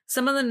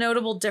 Some of the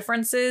notable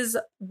differences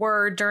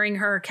were during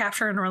her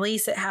capture and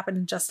release, it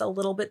happened just a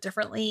little bit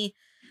differently.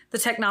 The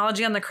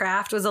technology on the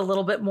craft was a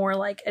little bit more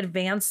like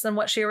advanced than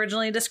what she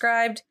originally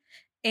described.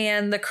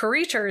 And the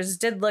creatures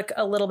did look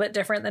a little bit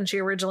different than she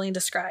originally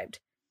described.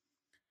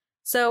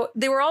 So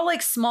they were all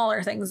like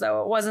smaller things,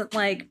 though. It wasn't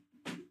like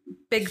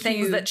big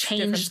things that Huge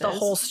changed the differences.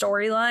 whole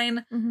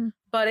storyline, Mm-hmm.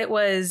 but it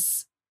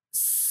was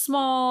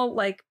small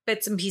like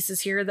bits and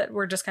pieces here that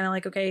were just kind of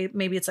like, okay,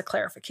 maybe it's a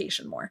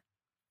clarification more.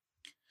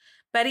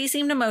 Betty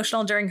seemed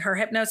emotional during her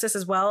hypnosis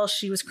as well.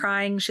 She was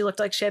crying. She looked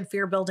like she had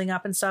fear building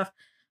up and stuff,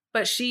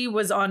 but she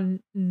was on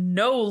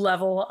no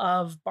level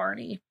of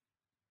Barney.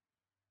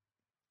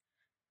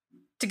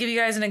 To give you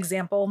guys an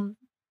example,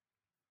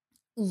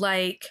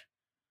 like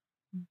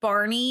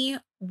Barney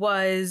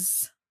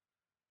was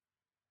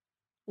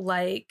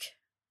like,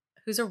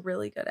 who's a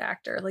really good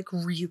actor? Like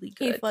really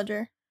good. Heath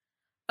Ledger.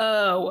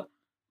 Oh,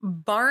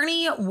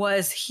 Barney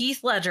was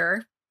Heath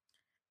Ledger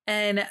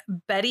and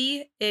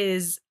Betty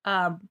is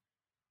Adam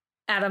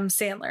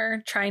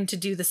Sandler trying to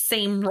do the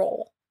same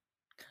role.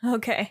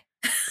 Okay.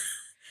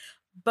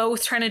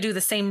 Both trying to do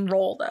the same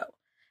role though.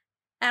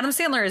 Adam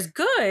Sandler is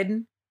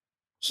good.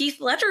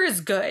 Heath Ledger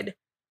is good.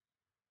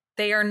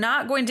 They are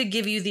not going to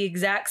give you the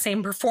exact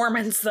same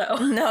performance though.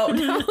 No,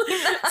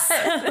 definitely not.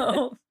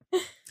 So,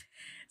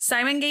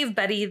 Simon gave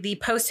Betty the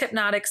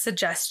post-hypnotic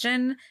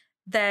suggestion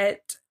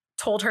that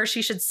told her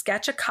she should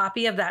sketch a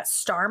copy of that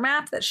star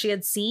map that she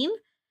had seen.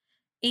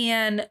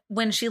 And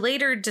when she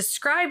later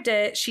described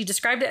it, she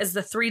described it as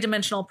the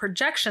 3-dimensional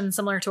projection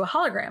similar to a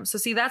hologram. So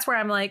see, that's where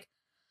I'm like,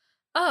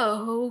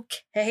 oh,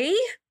 okay.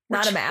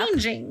 Not a map.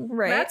 Changing.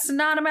 Right. That's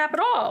not a map at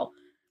all.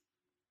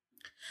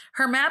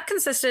 Her map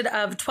consisted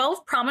of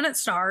 12 prominent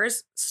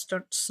stars.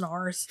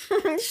 Snars.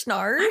 I'm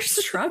Snarf.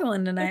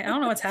 struggling tonight. I don't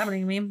know what's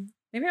happening to me.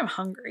 Maybe I'm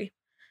hungry.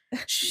 I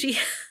don't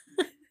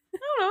know.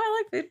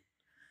 I like food.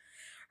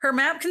 Her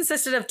map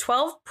consisted of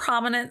 12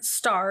 prominent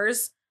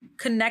stars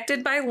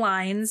connected by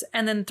lines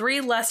and then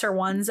 3 lesser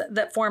ones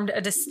that formed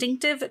a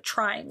distinctive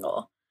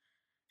triangle.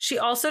 She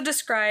also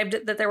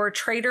described that there were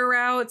trader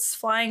routes,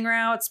 flying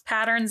routes,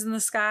 patterns in the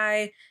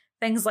sky,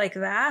 things like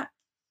that.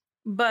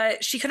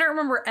 But she couldn't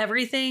remember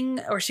everything,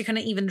 or she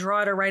couldn't even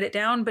draw it or write it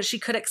down, but she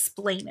could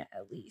explain it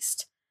at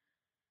least.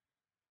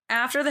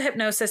 After the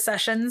hypnosis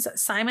sessions,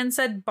 Simon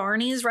said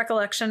Barney's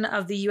recollection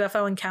of the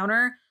UFO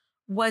encounter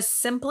was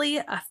simply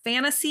a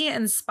fantasy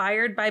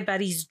inspired by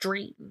Betty's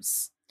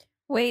dreams.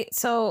 Wait,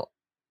 so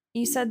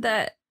you said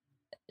that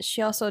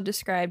she also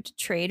described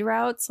trade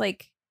routes,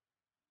 like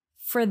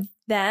for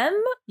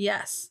them,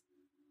 Yes.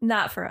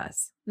 not for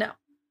us. No.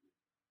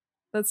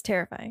 That's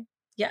terrifying.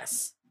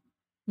 Yes.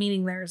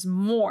 Meaning there's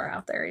more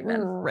out there even.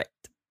 Right.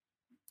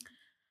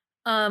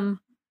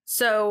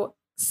 So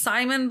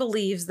Simon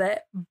believes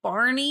that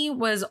Barney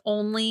was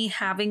only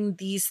having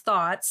these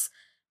thoughts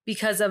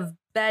because of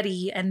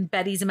Betty and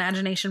Betty's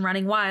imagination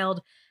running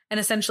wild. And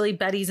essentially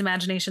Betty's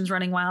imagination's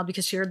running wild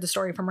because she heard the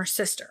story from her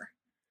sister.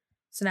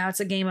 So now it's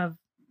a game of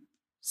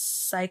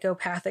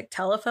psychopathic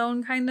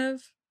telephone, kind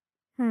of.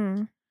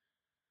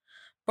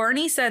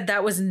 Barney said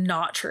that was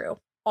not true.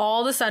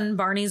 All of a sudden,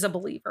 Barney's a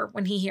believer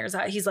when he hears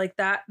that. He's like,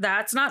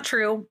 that's not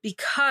true,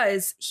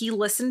 because he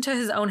listened to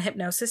his own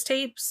hypnosis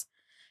tapes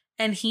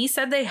and he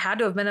said they had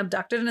to have been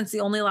abducted. And it's the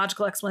only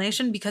logical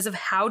explanation because of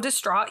how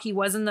distraught he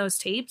was in those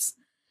tapes.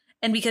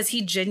 And because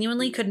he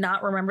genuinely could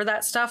not remember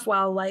that stuff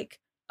while like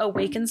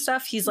awake and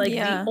stuff. He's like,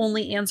 Yeah. the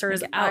only answer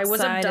is Like I was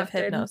outside of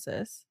abducted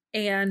hypnosis.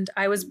 and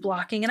I was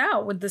blocking it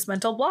out with this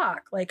mental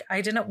block. Like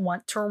I didn't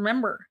want to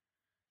remember.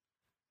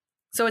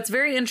 So it's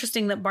very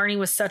interesting that Barney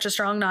was such a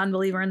strong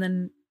non-believer and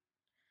then,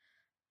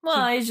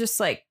 Well, he's just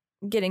like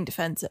getting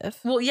defensive.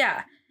 well,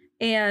 yeah.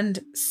 And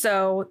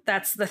so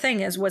that's the thing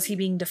is, was he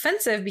being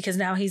defensive because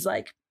now he's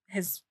like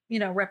his,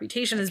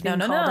 reputation is being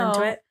called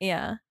into it?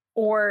 Yeah.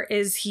 Or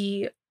is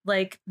he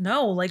like,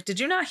 no, like, did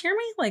you not hear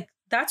me? Like,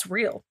 that's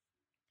real.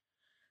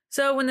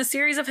 So when the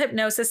series of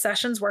hypnosis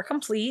sessions were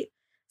complete,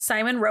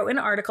 Simon wrote an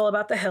article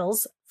about the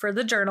Hills for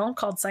the journal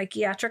called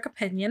Psychiatric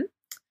Opinion.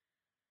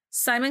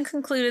 Simon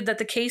concluded that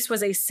the case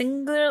was a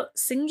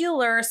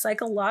singular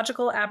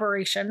psychological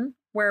aberration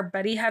where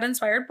Betty had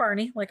inspired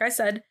Barney, like I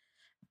said,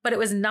 but it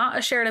was not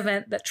a shared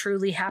event that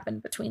truly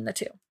happened between the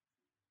two.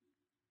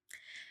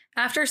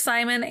 After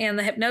Simon and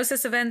the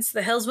hypnosis events,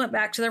 the Hills went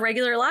back to their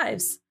regular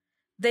lives.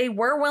 They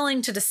were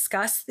willing to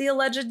discuss the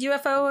alleged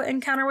UFO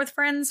encounter with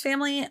friends,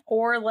 family,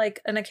 or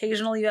like an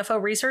occasional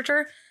UFO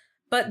researcher,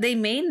 but they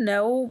made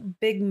no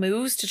big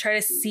moves to try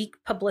to seek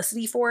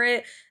publicity for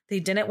it. They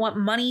didn't want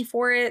money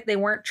for it. They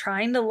weren't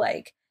trying to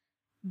like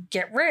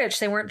get rich.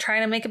 They weren't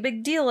trying to make a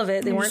big deal of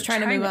it. They weren't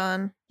trying to move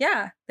on.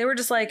 Yeah. They were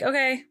just like,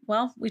 okay,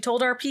 well, we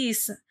told our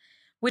piece,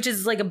 which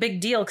is like a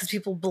big deal because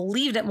people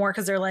believed it more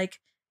because they're like,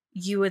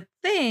 you would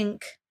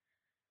think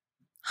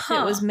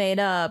it was made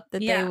up,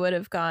 that Yeah. they would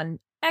have gone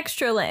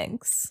extra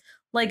lengths.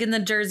 like in the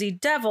Jersey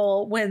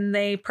Devil when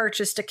they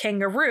purchased a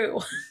kangaroo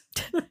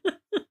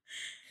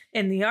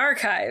in the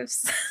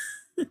archives.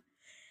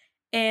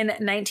 In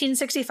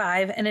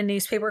 1965, in a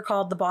newspaper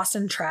called the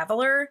Boston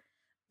Traveler,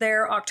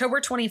 their October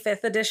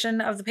 25th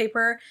edition of the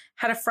paper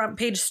had a front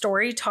page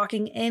story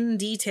talking in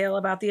detail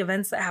about the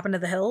events that happened to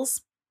the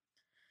Hills.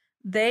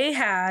 They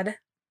had,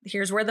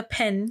 here's where the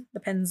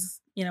pen's,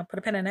 you know, put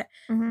a pin in it.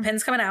 Mhm. The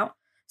pin's coming out.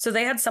 So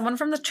they had someone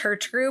from the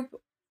church group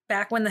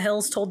back when the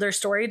Hills told their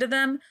story to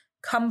them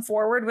come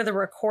forward with a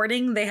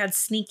recording they had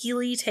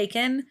sneakily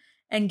taken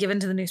and given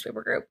to the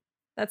newspaper group.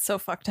 That's so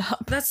fucked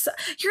up.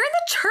 You're in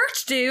the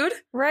church, dude.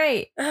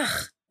 Right.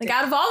 Ugh. Like,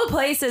 out of all the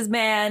places,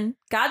 man,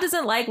 God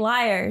doesn't like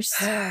liars.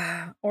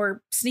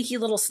 Or sneaky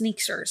little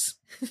sneaksters.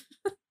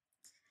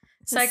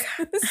 It's like,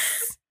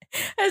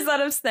 I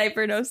thought of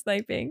sniper, no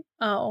sniping.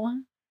 oh,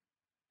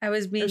 I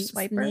was being Or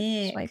swiper?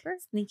 snick. Swiper?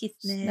 Sneaky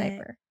snick.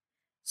 Sniper.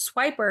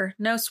 Swiper,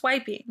 no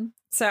swiping.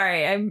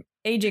 Sorry, I'm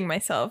aging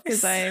myself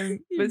because I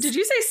was. Did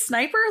you say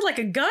sniper like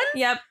a gun?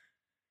 Yep.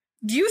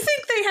 Do you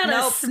think they had a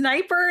Nope.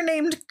 sniper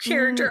named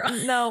character?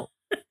 No.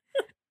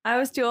 I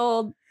was too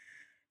old.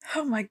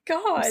 Oh my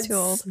God. I'm too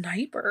old.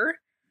 Sniper.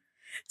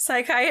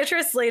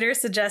 Psychiatrists later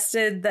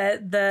suggested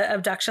that the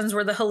abductions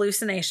were the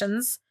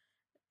hallucinations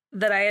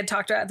that I had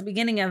talked about at the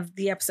beginning of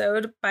the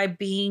episode by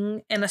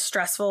being in a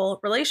stressful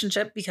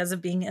relationship because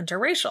of being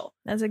interracial.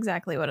 That's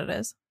exactly what it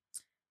is.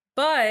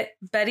 But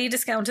Betty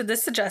discounted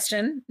this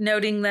suggestion,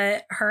 noting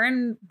that her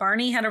and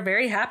Barney had a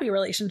very happy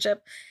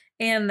relationship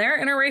and their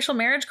interracial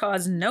marriage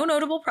caused no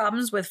notable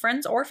problems with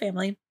friends or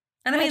family.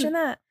 And Imagine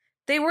that.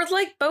 they were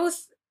like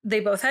they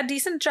both had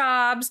decent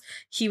jobs.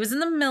 He was in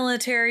the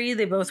military.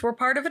 They both were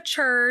part of a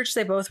church.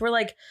 They both were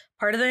like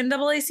part of the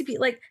NAACP.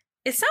 Like,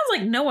 it sounds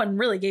like no one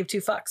really gave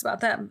two fucks about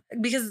them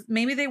because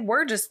maybe they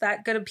were just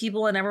that good of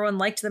people and everyone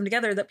liked them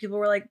together that people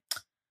were like,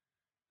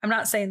 I'm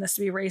not saying this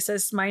to be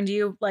racist, mind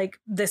you, like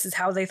this is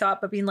how they thought,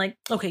 but being like,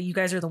 okay, you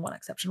guys are the one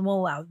exception. We'll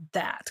allow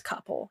that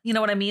couple. You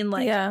know what I mean?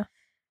 Like, yeah.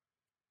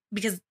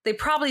 because they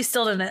probably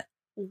still didn't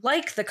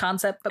like the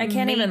concept, but I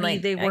can't maybe even,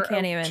 like, they I were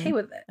can't okay even-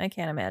 with it. I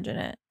can't imagine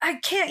it. I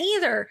can't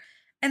either.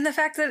 And the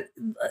fact that,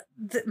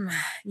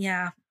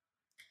 yeah.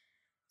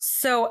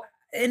 So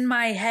in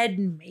my head,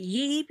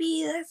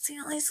 maybe that's the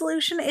only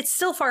solution. It's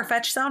still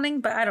far-fetched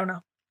sounding, but I don't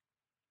know.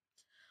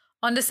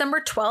 On December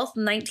 12th,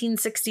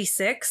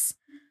 1966,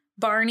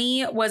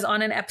 Barney was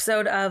on an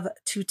episode of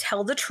To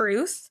Tell the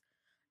Truth,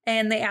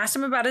 and they asked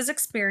him about his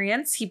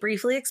experience. He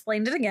briefly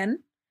explained it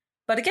again.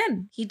 But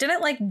again, he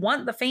didn't like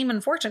want the fame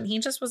and fortune. He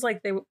just was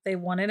like, they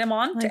wanted him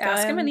on to Like,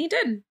 ask him, and he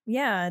did.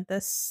 Yeah,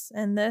 this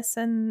and this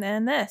and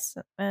this.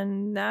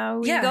 And now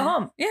we Yeah. go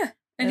home. Yeah.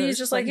 And It he's was,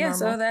 just like, like, yeah,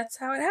 so normal. that's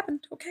how it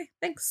happened. Okay,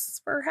 thanks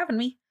for having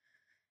me.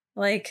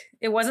 Like,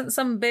 it wasn't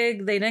some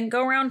big, they didn't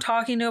go around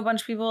talking to a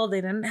bunch of people.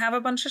 They didn't have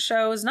a bunch of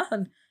shows,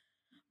 nothing.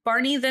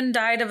 Barney then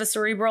died of a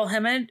cerebral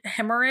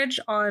hemorrhage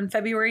on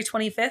February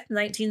 25th,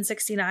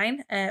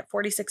 1969 at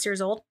 46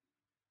 years old.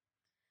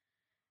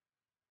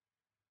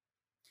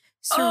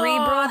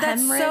 Cerebral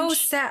that's hemorrhage. so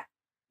sad.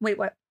 Wait,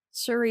 what?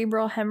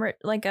 Cerebral hemorrhage,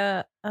 like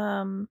a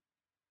what's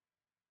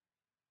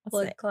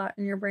Blood that? clot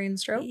in your brain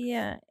stroke?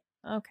 Yeah.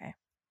 Okay.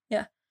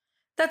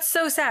 That's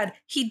so sad.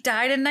 He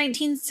died in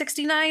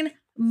 1969.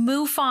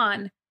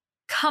 MUFON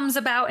comes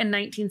about in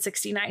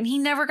 1969. He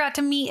never got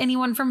to meet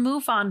anyone from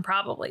MUFON,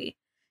 probably.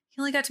 He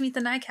only got to meet the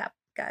NICAP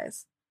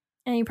guys.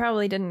 And you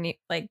probably didn't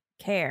like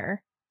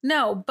care.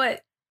 No,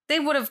 but they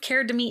would have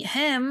cared to meet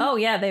him. Oh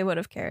yeah, they would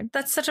have cared.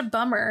 That's such a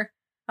bummer.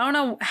 I don't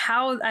know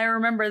how I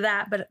remember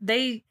that, but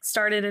they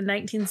started in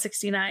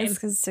 1969. It's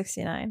because it's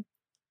 69.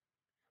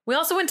 We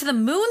also went to the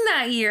moon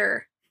that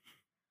year.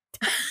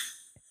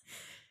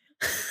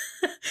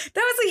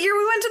 That was the year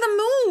we went to the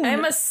moon.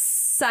 I'm a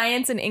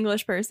science and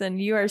English person.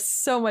 You are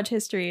so much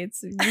history.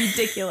 It's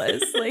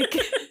ridiculous. Like,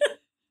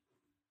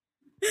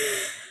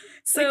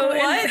 so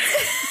like, what?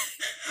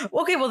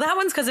 Okay, well, that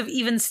one's because of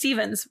Even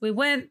Stevens. We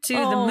went to the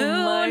Oh my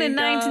moon in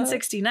God.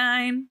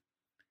 1969.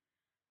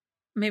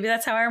 Maybe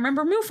that's how I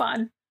remember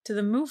MUFON. to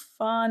the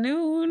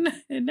Mufanoon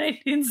in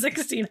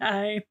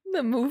 1969. The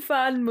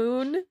Mufon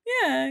Moon.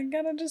 Yeah,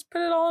 gotta just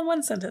put it all in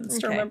one sentence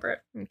to Okay. remember it.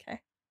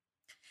 Okay.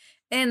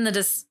 In the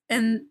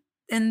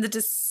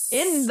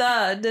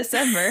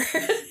December.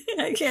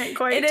 I can't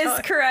quite. It is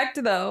talk.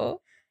 correct,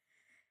 though.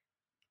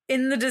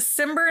 In the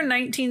December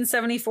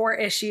 1974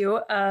 issue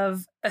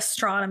of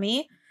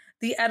Astronomy,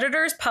 the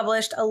editors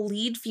published a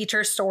lead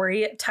feature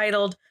story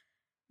titled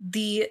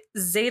The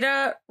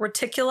Zeta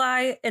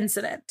Reticuli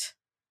Incident.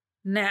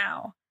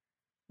 Now,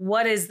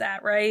 what is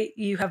that, right?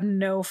 You have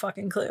no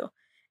fucking clue.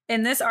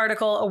 In this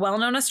article, a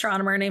well-known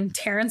astronomer named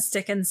Terence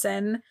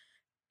Dickinson,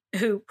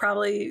 who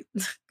probably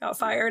got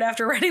fired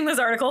after writing this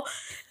article,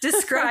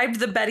 described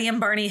the Betty and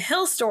Barney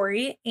Hill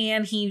story,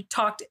 and he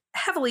talked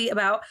heavily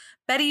about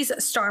Betty's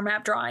star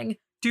map drawing.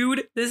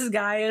 Dude, this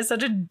guy is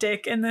such a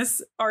dick in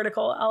this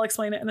article. I'll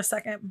explain it in a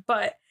second.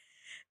 But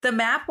the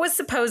map was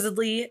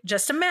supposedly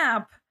just a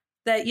map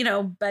that, you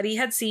know, Betty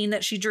had seen,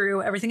 that she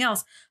drew, everything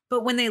else.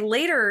 But when they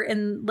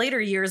in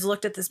later years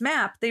looked at this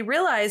map, they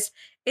realized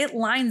it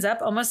lines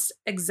up almost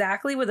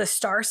exactly with a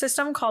star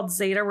system called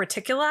Zeta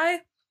Reticuli.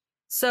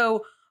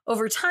 So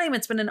over time,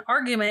 it's been an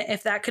argument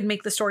if that could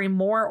make the story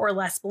more or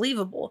less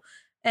believable.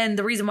 And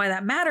the reason why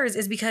that matters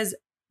is because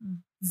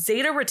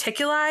Zeta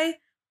Reticuli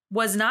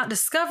was not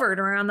discovered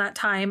around that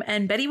time,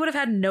 and Betty would have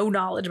had no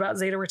knowledge about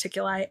Zeta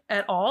Reticuli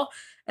at all.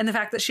 And the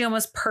fact that she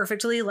almost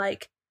perfectly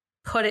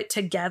put it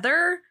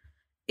together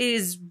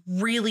is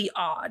really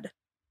odd.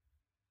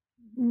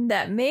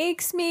 That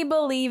makes me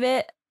believe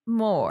it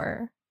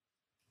more.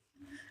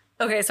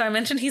 Okay, so I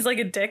mentioned he's like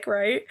a dick,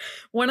 right?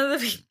 One of the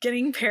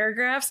beginning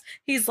paragraphs,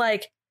 he's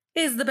like,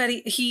 is the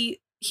Betty,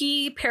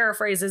 he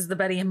paraphrases the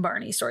Betty and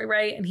Barney story,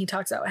 right? And he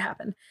talks about what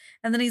happened.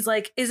 And then he's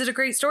like, is it a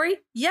great story?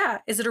 Yeah.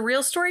 Is it a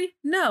real story?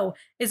 No.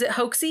 Is it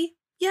hoaxy?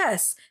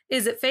 Yes.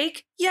 Is it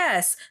fake?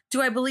 Yes.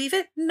 Do I believe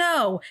it?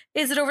 No.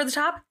 Is it over the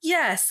top?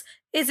 Yes.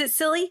 Is it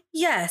silly?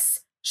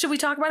 Yes. Should we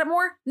talk about it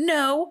more?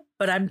 No.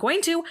 But I'm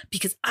going to,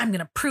 because I'm going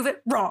to prove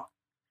it wrong.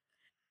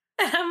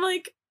 And I'm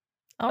like,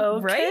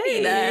 Alrighty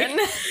okay, then.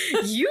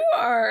 You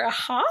are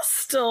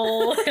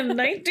hostile in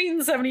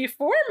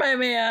 1974, my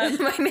man.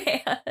 My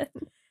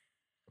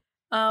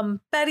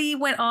man. Betty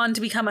went on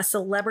to become a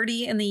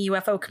celebrity in the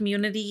UFO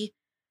community.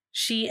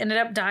 She ended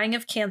up dying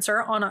of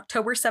cancer on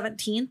October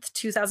 17th,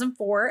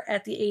 2004,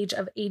 at the age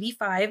of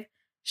 85.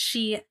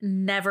 She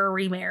never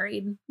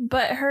remarried.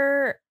 But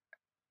her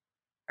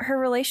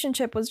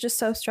relationship was just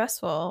so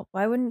stressful.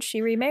 Why wouldn't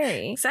she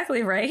remarry?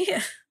 Exactly right.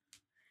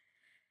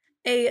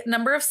 A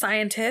number of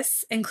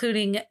scientists,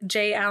 including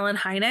J. Allen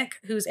Hynek,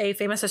 who's a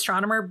famous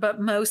astronomer, but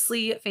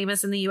mostly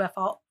famous in the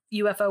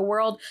UFO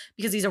world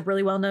because he's a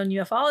really well-known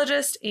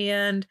ufologist,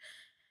 and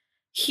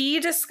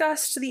he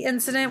discussed the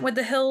incident with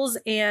the Hills,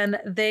 and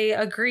they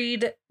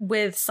agreed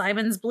with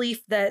Simon's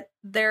belief that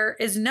there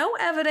is no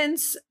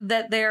evidence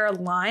that they're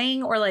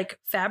lying or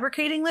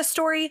fabricating this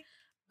story,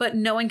 but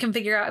no one can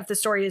figure out if the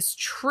story is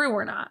true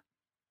or not.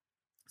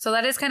 So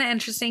that is kind of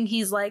interesting.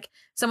 He's like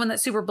someone that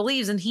super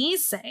believes, and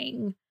he's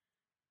saying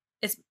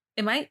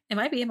it might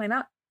be, it might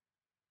not.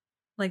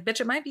 Bitch,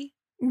 it might be.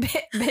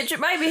 Bitch, it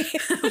might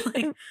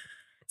be.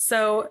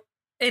 So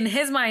in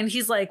his mind,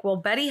 he's like, well,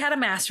 Betty had a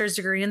master's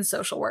degree in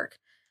social work.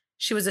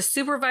 She was a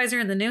supervisor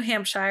in the New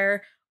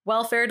Hampshire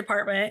Welfare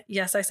Department.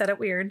 Yes, I said it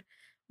weird.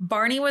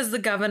 Barney was the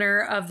governor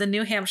of the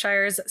New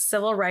Hampshire's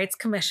Civil Rights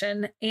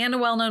Commission and a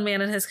well-known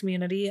man in his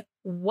community.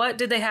 What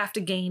did they have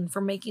to gain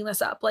from making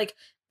this up?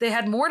 They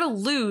had more to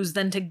lose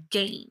than to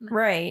gain.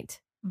 Right.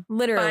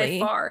 Literally.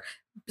 By far.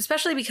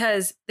 Especially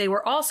because they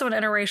were also an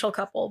interracial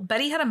couple.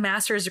 Betty had a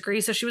master's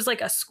degree, so she was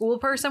a school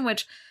person,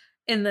 which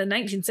in the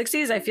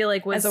 1960s, I feel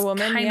like was as a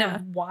woman, kind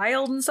of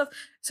wild and stuff.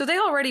 So they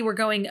already were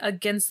going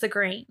against the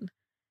grain.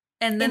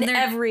 And then in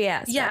every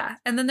aspect. Yeah.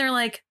 And then they're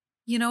like,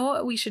 you know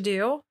what we should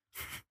do?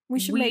 We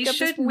should make up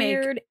this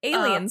weird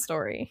alien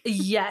story.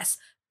 Yes.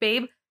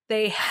 Babe,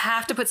 they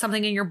have to put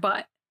something in your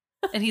butt.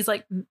 And he's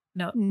like,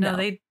 no,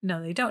 they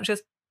don't. She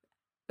goes,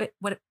 but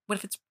what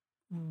if it's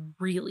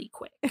really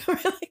quick?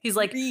 Really? He's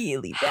like,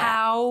 really bad.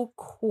 How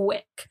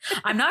quick?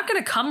 I'm not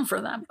gonna come for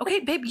them.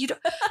 Okay, babe, you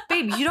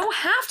don't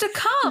have to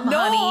come, no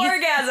honey.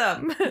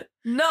 Orgasm.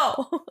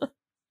 No.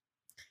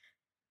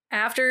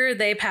 After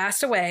they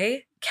passed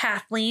away,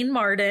 Kathleen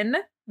Marden,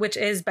 which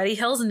is Betty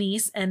Hill's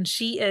niece, and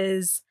she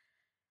is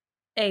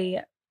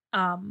a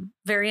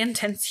very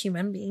intense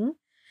human being.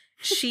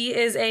 She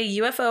is a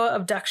UFO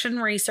abduction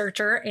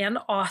researcher and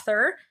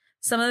author.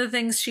 Some of the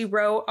things she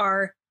wrote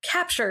are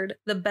Captured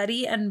the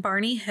Betty and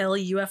Barney Hill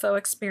UFO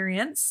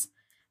Experience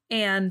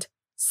and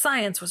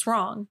Science Was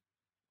Wrong.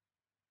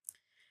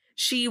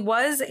 She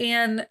was,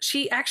 and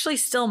she actually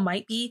still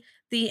might be,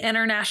 the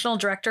international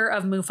director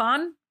of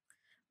MUFON.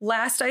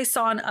 Last I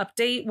saw an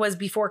update was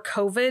before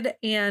COVID,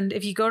 and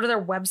if you go to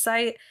their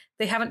website,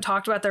 they haven't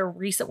talked about their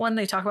recent one.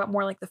 They talk about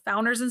more the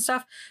founders and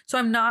stuff. So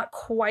I'm not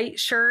quite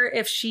sure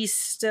if she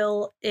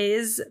still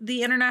is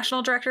the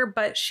international director,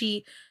 but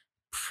she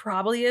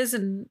probably is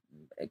and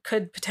it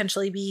could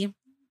potentially be.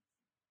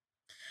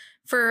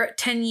 For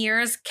 10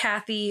 years,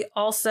 Kathy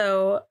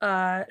also,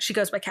 she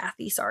goes by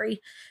Kathy,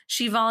 sorry.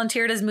 She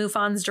volunteered as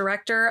MUFON's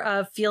director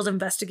of field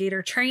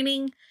investigator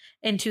training.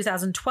 In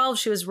 2012,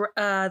 she was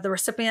the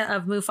recipient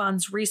of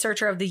MUFON's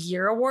Researcher of the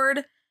Year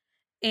Award.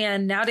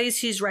 And nowadays,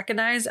 she's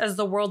recognized as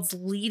the world's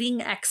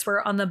leading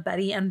expert on the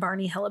Betty and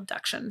Barney Hill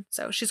abduction.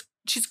 So she's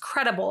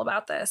credible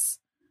about this.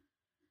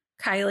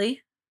 Kylie,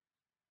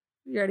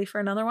 you ready for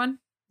another one?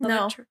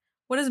 No.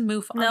 What does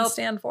MUFON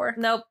stand for?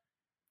 Nope.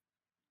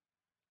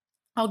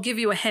 I'll give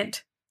you a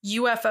hint.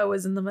 UFO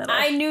is in the middle.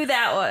 I knew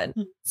that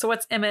one. So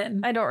what's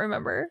MN? I don't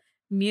remember.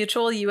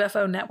 Mutual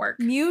UFO Network.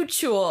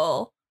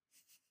 Mutual.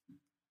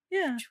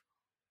 Yeah.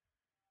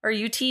 Are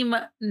you team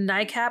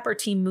NICAP or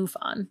team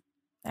MUFON?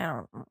 I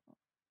don't know.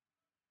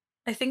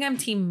 I think I'm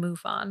team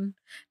MUFON.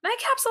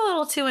 NICAP's a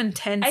little too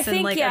intense I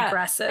think, and yeah,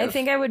 aggressive. I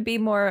think I would be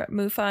more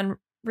MUFON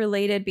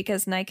related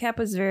because NICAP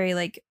was very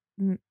like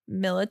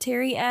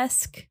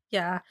military-esque.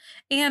 Yeah.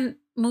 And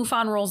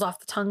MUFON rolls off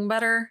the tongue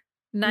better.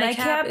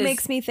 NICAP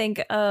makes me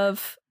think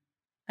of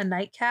a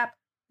nightcap.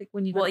 Like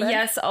when you go to bed?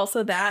 yes,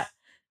 also that.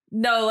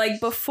 No,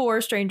 like before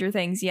Stranger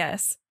Things,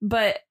 yes.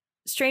 But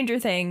Stranger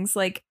Things,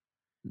 like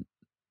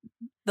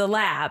the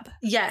lab.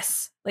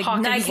 Yes. Like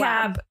Hawkins NICAP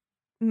lab.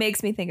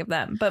 makes me think of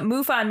them. But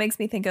MUFON makes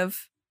me think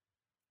of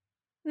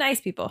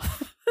nice people.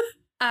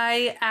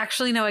 I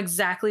actually know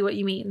exactly what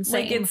you mean.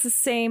 Same. Like it's the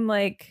same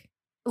like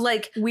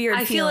weird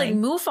I feel like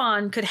feeling.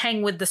 MUFON could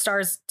hang with the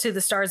Stars to the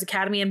Stars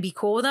Academy and be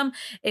cool with them.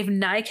 If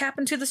NICAP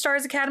and To the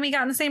Stars Academy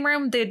got in the same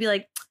room, they'd be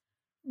like,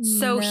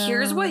 so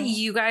here's what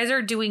you guys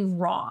are doing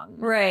wrong.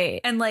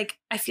 Right. And like,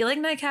 I feel like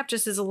NICAP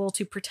just is a little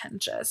too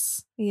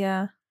pretentious.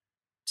 Yeah.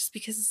 Just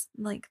because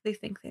like they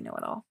think they know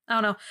it all. I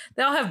don't know.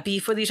 They all have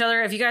beef with each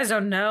other. If you guys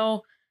don't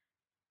know,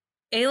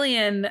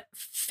 Alien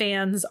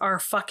fans are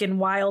fucking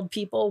wild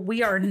people.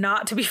 We are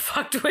not to be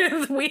fucked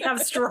with. We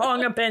have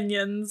strong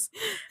opinions.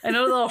 I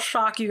know that'll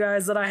shock you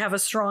guys that I have a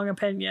strong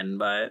opinion,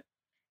 but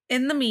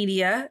in the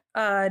media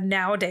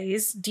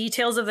nowadays,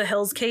 details of the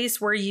Hills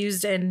case were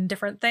used in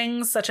different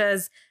things, such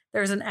as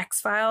there's an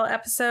X-File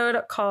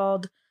episode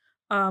called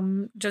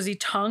Josie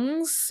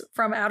Tongues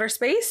from Outer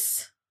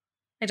Space.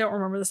 I don't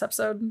remember this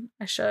episode.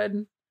 I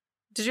should.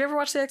 Did you ever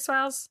watch the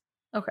X-Files?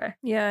 Okay.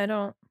 Yeah, I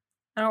don't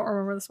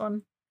remember this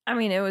one. I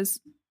mean, it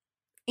was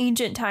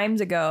ancient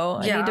times ago.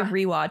 I need to Yeah.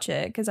 rewatch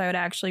it because I would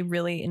actually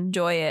really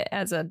enjoy it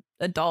as an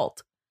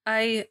adult.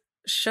 I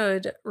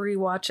should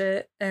rewatch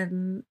it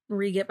and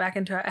get back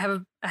into it.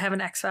 I have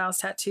an X-Files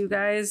tattoo,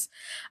 guys.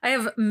 I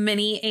have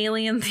many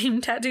alien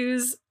themed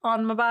tattoos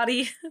on my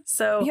body.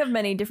 So You have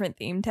many different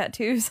theme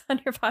tattoos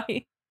on your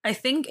body. I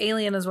think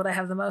alien is what I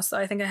have the most. So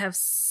I think I have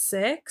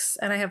 6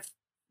 and I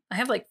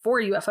have like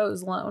 4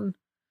 UFOs alone.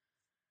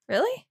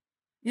 Really?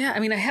 Yeah,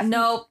 I mean I have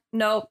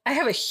Nope. I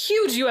have a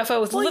huge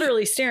UFO with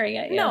literally staring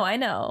at you. No, I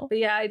know. But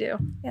yeah, I do.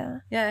 Yeah.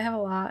 Yeah, I have a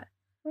lot.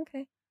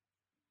 Okay.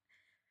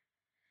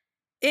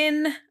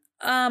 In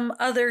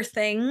other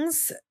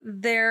things,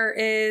 there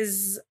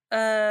is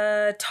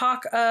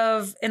talk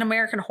of an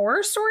American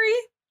Horror Story,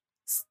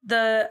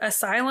 the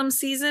Asylum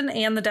season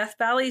and the Death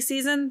Valley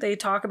season. They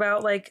talk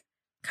about like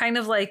kind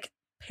of like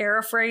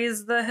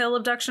paraphrase the Hill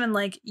abduction and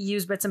like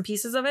use bits and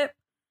pieces of it.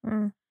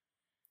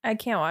 I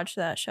can't watch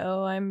that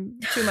show. I'm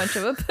too much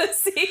of a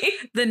pussy.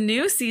 The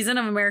new season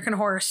of American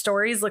Horror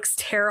Stories looks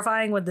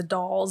terrifying with the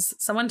dolls.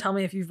 Someone tell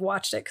me if you've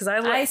watched it because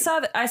I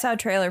saw a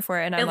trailer for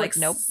it and I'm like, looks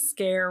nope.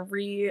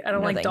 scary. I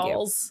don't No, like thank you.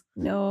 dolls.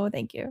 No,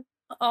 thank you.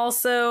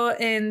 Also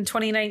in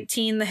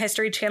 2019, the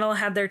History Channel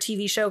had their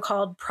TV show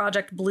called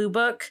Project Blue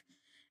Book.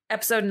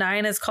 Episode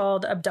 9 is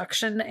called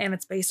Abduction, and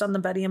it's based on the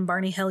Betty and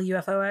Barney Hill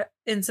UFO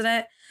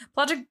incident.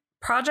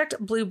 Project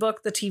Blue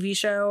Book, the TV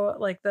show,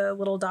 like the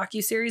little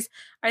docuseries,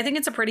 I think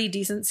it's a pretty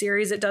decent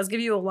series. It does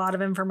give you a lot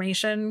of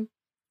information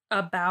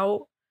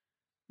about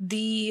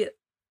the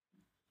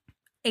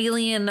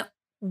alien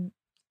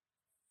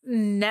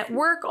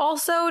network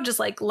also, just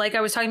like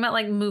I was talking about,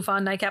 like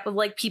MUFON, NICAP, of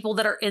like people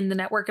that are in the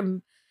network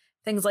and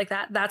things like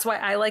that. That's why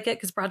I like it,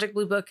 because Project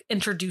Blue Book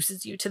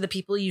introduces you to the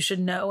people you should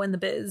know in the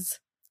biz.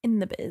 In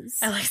the biz.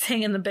 I like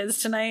saying in the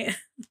biz tonight.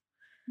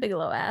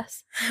 Bigelow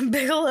ass.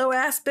 Bigelow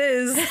ass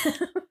biz.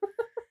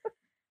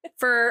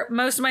 For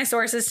most of my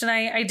sources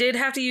tonight, I did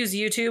have to use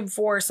YouTube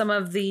for some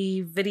of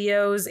the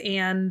videos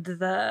and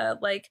the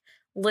like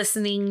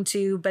listening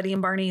to Betty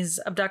and Barney's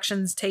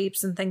abductions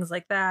tapes and things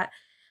like that.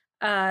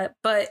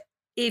 But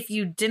if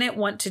you didn't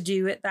want to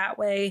do it that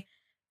way,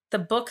 the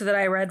book that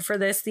I read for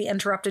this, The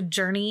Interrupted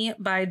Journey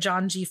by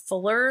John G.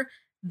 Fuller,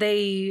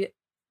 they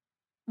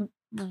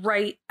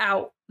write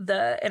out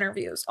the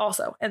interviews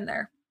also in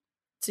there.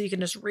 So you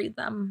can just read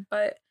them.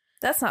 But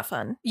That's not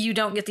fun. you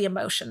don't get the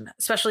emotion,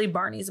 especially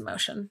Barney's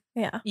emotion.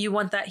 Yeah. You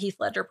want that Heath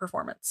Ledger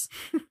performance.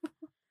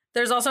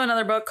 There's also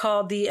another book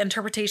called The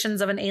Interpretations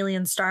of an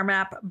Alien Star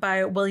Map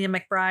by William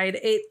McBride.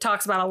 It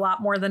talks about a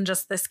lot more than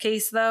just this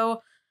case,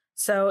 though.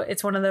 So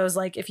it's one of those,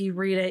 like, if you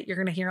read it, you're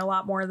going to hear a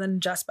lot more than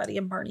just Betty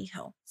and Barney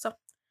Hill. So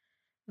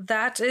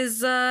that is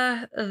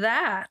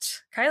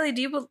that. Kylie,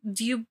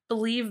 do you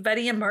believe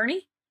Betty and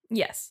Barney?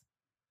 Yes.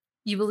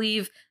 You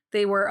believe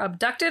they were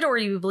abducted, or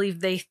you believe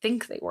they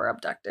think they were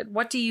abducted?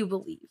 What do you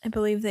believe? I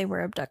believe they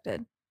were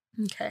abducted.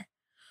 Okay.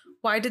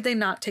 Why did they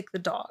not take the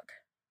dog?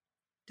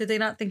 Did they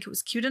not think it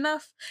was cute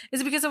enough?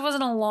 Is it because it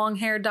wasn't a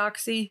long-haired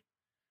doxy?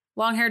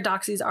 Long-haired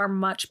doxies are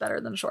much better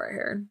than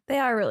short-haired. They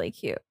are really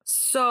cute.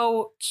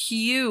 So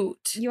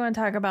cute. You want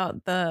to talk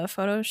about the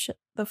photo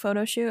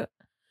shoot?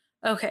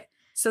 Okay.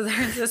 So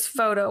there's this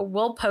photo.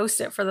 We'll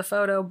post it for the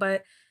photo,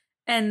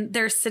 and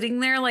they're sitting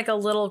there like a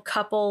little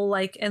couple,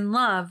 like in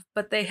love,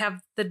 but they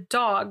have the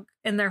dog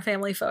in their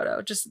family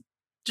photo, just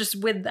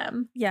with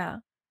them. Yeah.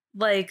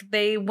 Like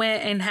they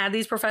went and had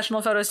these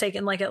professional photos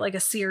taken like at like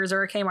a Sears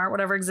or a Kmart,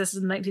 whatever existed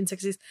in the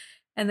 1960s.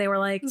 And they were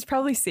like, It's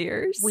probably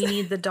Sears. we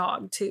need the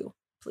dog too,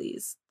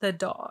 please. The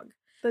dog.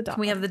 the dog.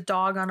 Can we have the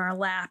dog on our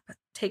lap?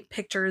 Take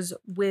pictures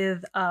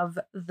of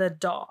the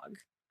dog.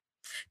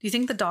 Do you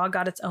think the dog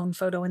got its own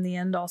photo in the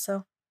end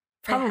also?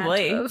 It had to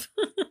Probably. have.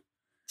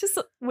 Just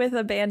with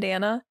a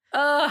bandana.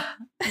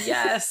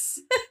 Yes.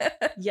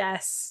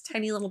 Yes.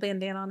 Tiny little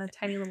bandana on a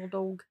tiny little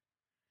dog.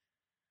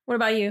 What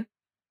about you?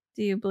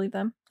 Do you believe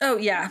them? Oh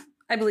yeah,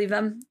 I believe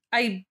them.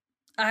 I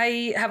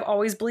have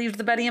always believed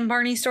the Betty and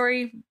Barney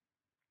story,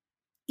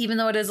 even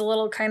though it is a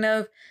little kind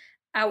of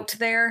out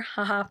there,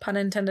 haha, pun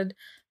intended.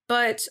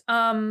 But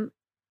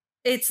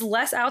it's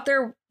less out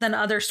there than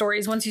other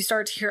stories once you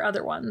start to hear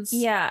other ones.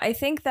 Yeah, I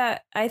think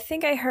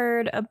I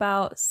heard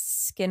about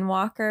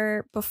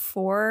Skinwalker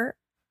before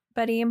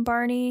Betty and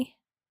Barney.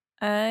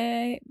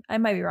 I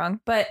might be wrong,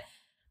 but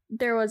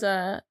there was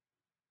a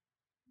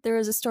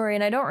story,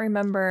 and I don't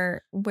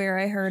remember where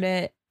I heard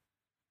it.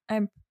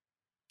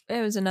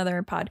 It was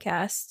another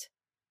podcast.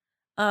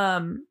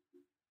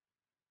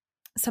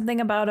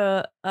 Something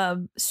about a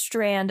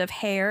strand of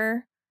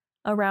hair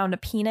around a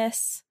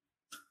penis.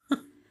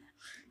 Okay.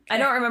 I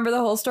don't remember the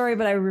whole story,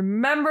 but I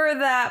remember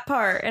that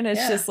part, and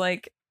it's just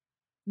like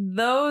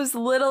those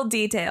little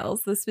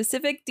details, the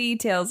specific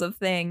details of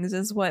things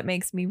is what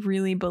makes me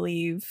really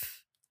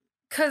believe.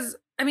 Because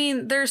I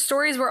mean, there's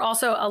stories where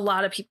also a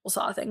lot of people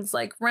saw things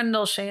like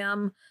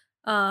Rendlesham,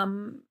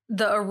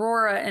 the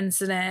Aurora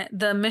incident,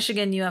 the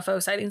Michigan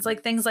UFO sightings,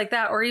 like things like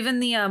that, or even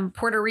the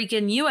Puerto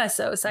Rican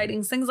USO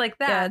sightings, things like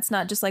that. Yeah, it's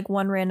not just like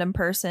one random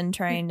person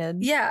trying to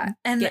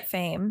get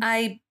fame.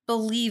 I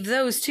believe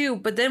those too.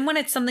 But then when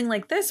it's something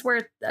like this,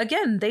 where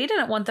again, they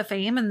didn't want the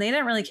fame and they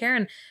didn't really care.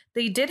 And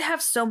they did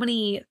have so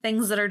many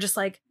things that are just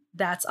like,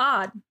 that's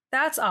odd.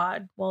 That's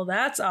odd. Well,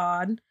 that's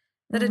odd.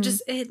 That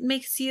it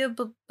makes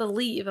you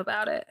believe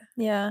about it.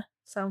 Yeah.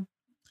 So,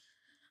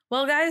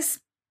 well,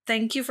 guys,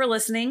 thank you for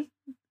listening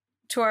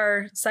to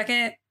our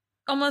second,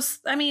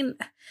 almost, I mean,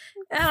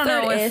 I don't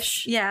know. I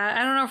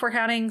don't know if we're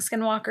counting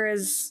Skinwalker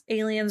as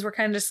aliens. We're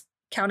kind of just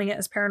counting it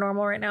as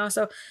paranormal right now.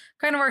 So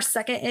kind of our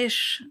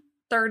second-ish,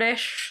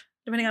 third-ish,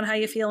 depending on how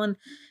you feel in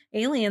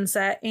alien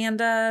set. And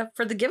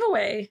for the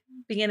giveaway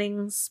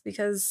beginnings,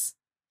 because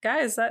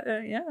guys, that,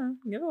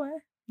 giveaway.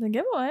 The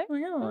giveaway.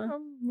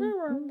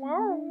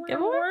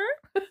 Giveaway.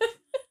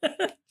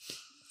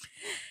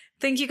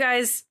 Thank you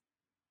guys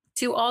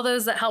to all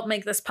those that help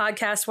make this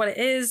podcast what it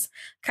is.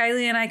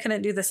 Kylie and I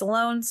couldn't do this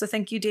alone. So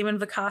thank you, Damon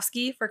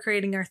Vakovsky, for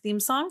creating our theme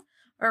song.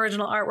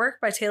 Original artwork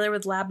by Taylor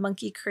with Lab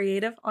Monkey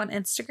Creative on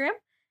Instagram.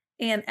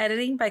 And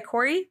editing by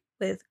Corey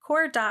with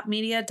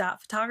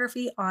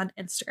core.media.photography on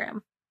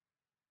Instagram.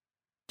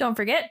 Don't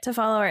forget to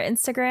follow our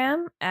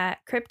Instagram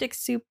at Cryptic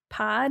Soup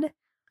Pod,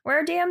 where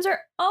our DMs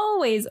are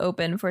always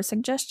open for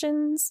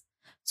suggestions.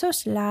 So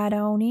slide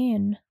on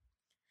in.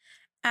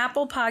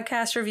 Apple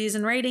Podcast reviews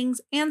and ratings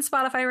and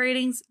Spotify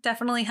ratings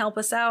definitely help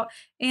us out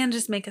and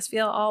just make us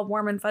feel all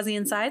warm and fuzzy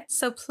inside.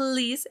 So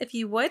please, if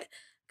you would,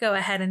 go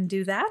ahead and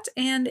do that.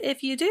 And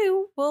if you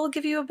do, we'll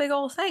give you a big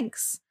old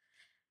thanks.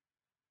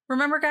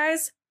 Remember,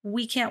 guys,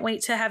 we can't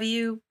wait to have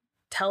you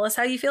tell us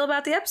how you feel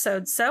about the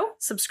episode. So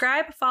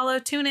subscribe, follow,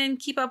 tune in,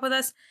 keep up with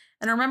us.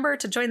 And remember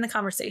to join the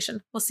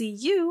conversation. We'll see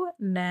you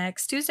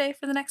next Tuesday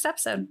for the next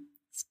episode.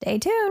 Stay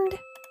tuned.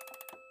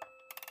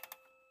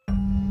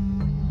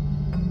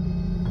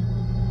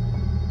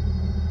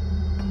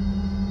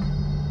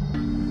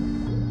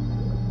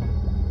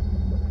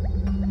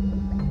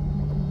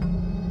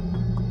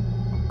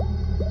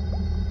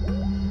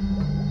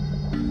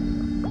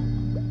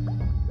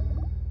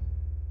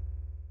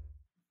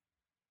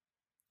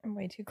 I'm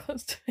way too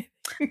close to it.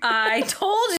 I told you.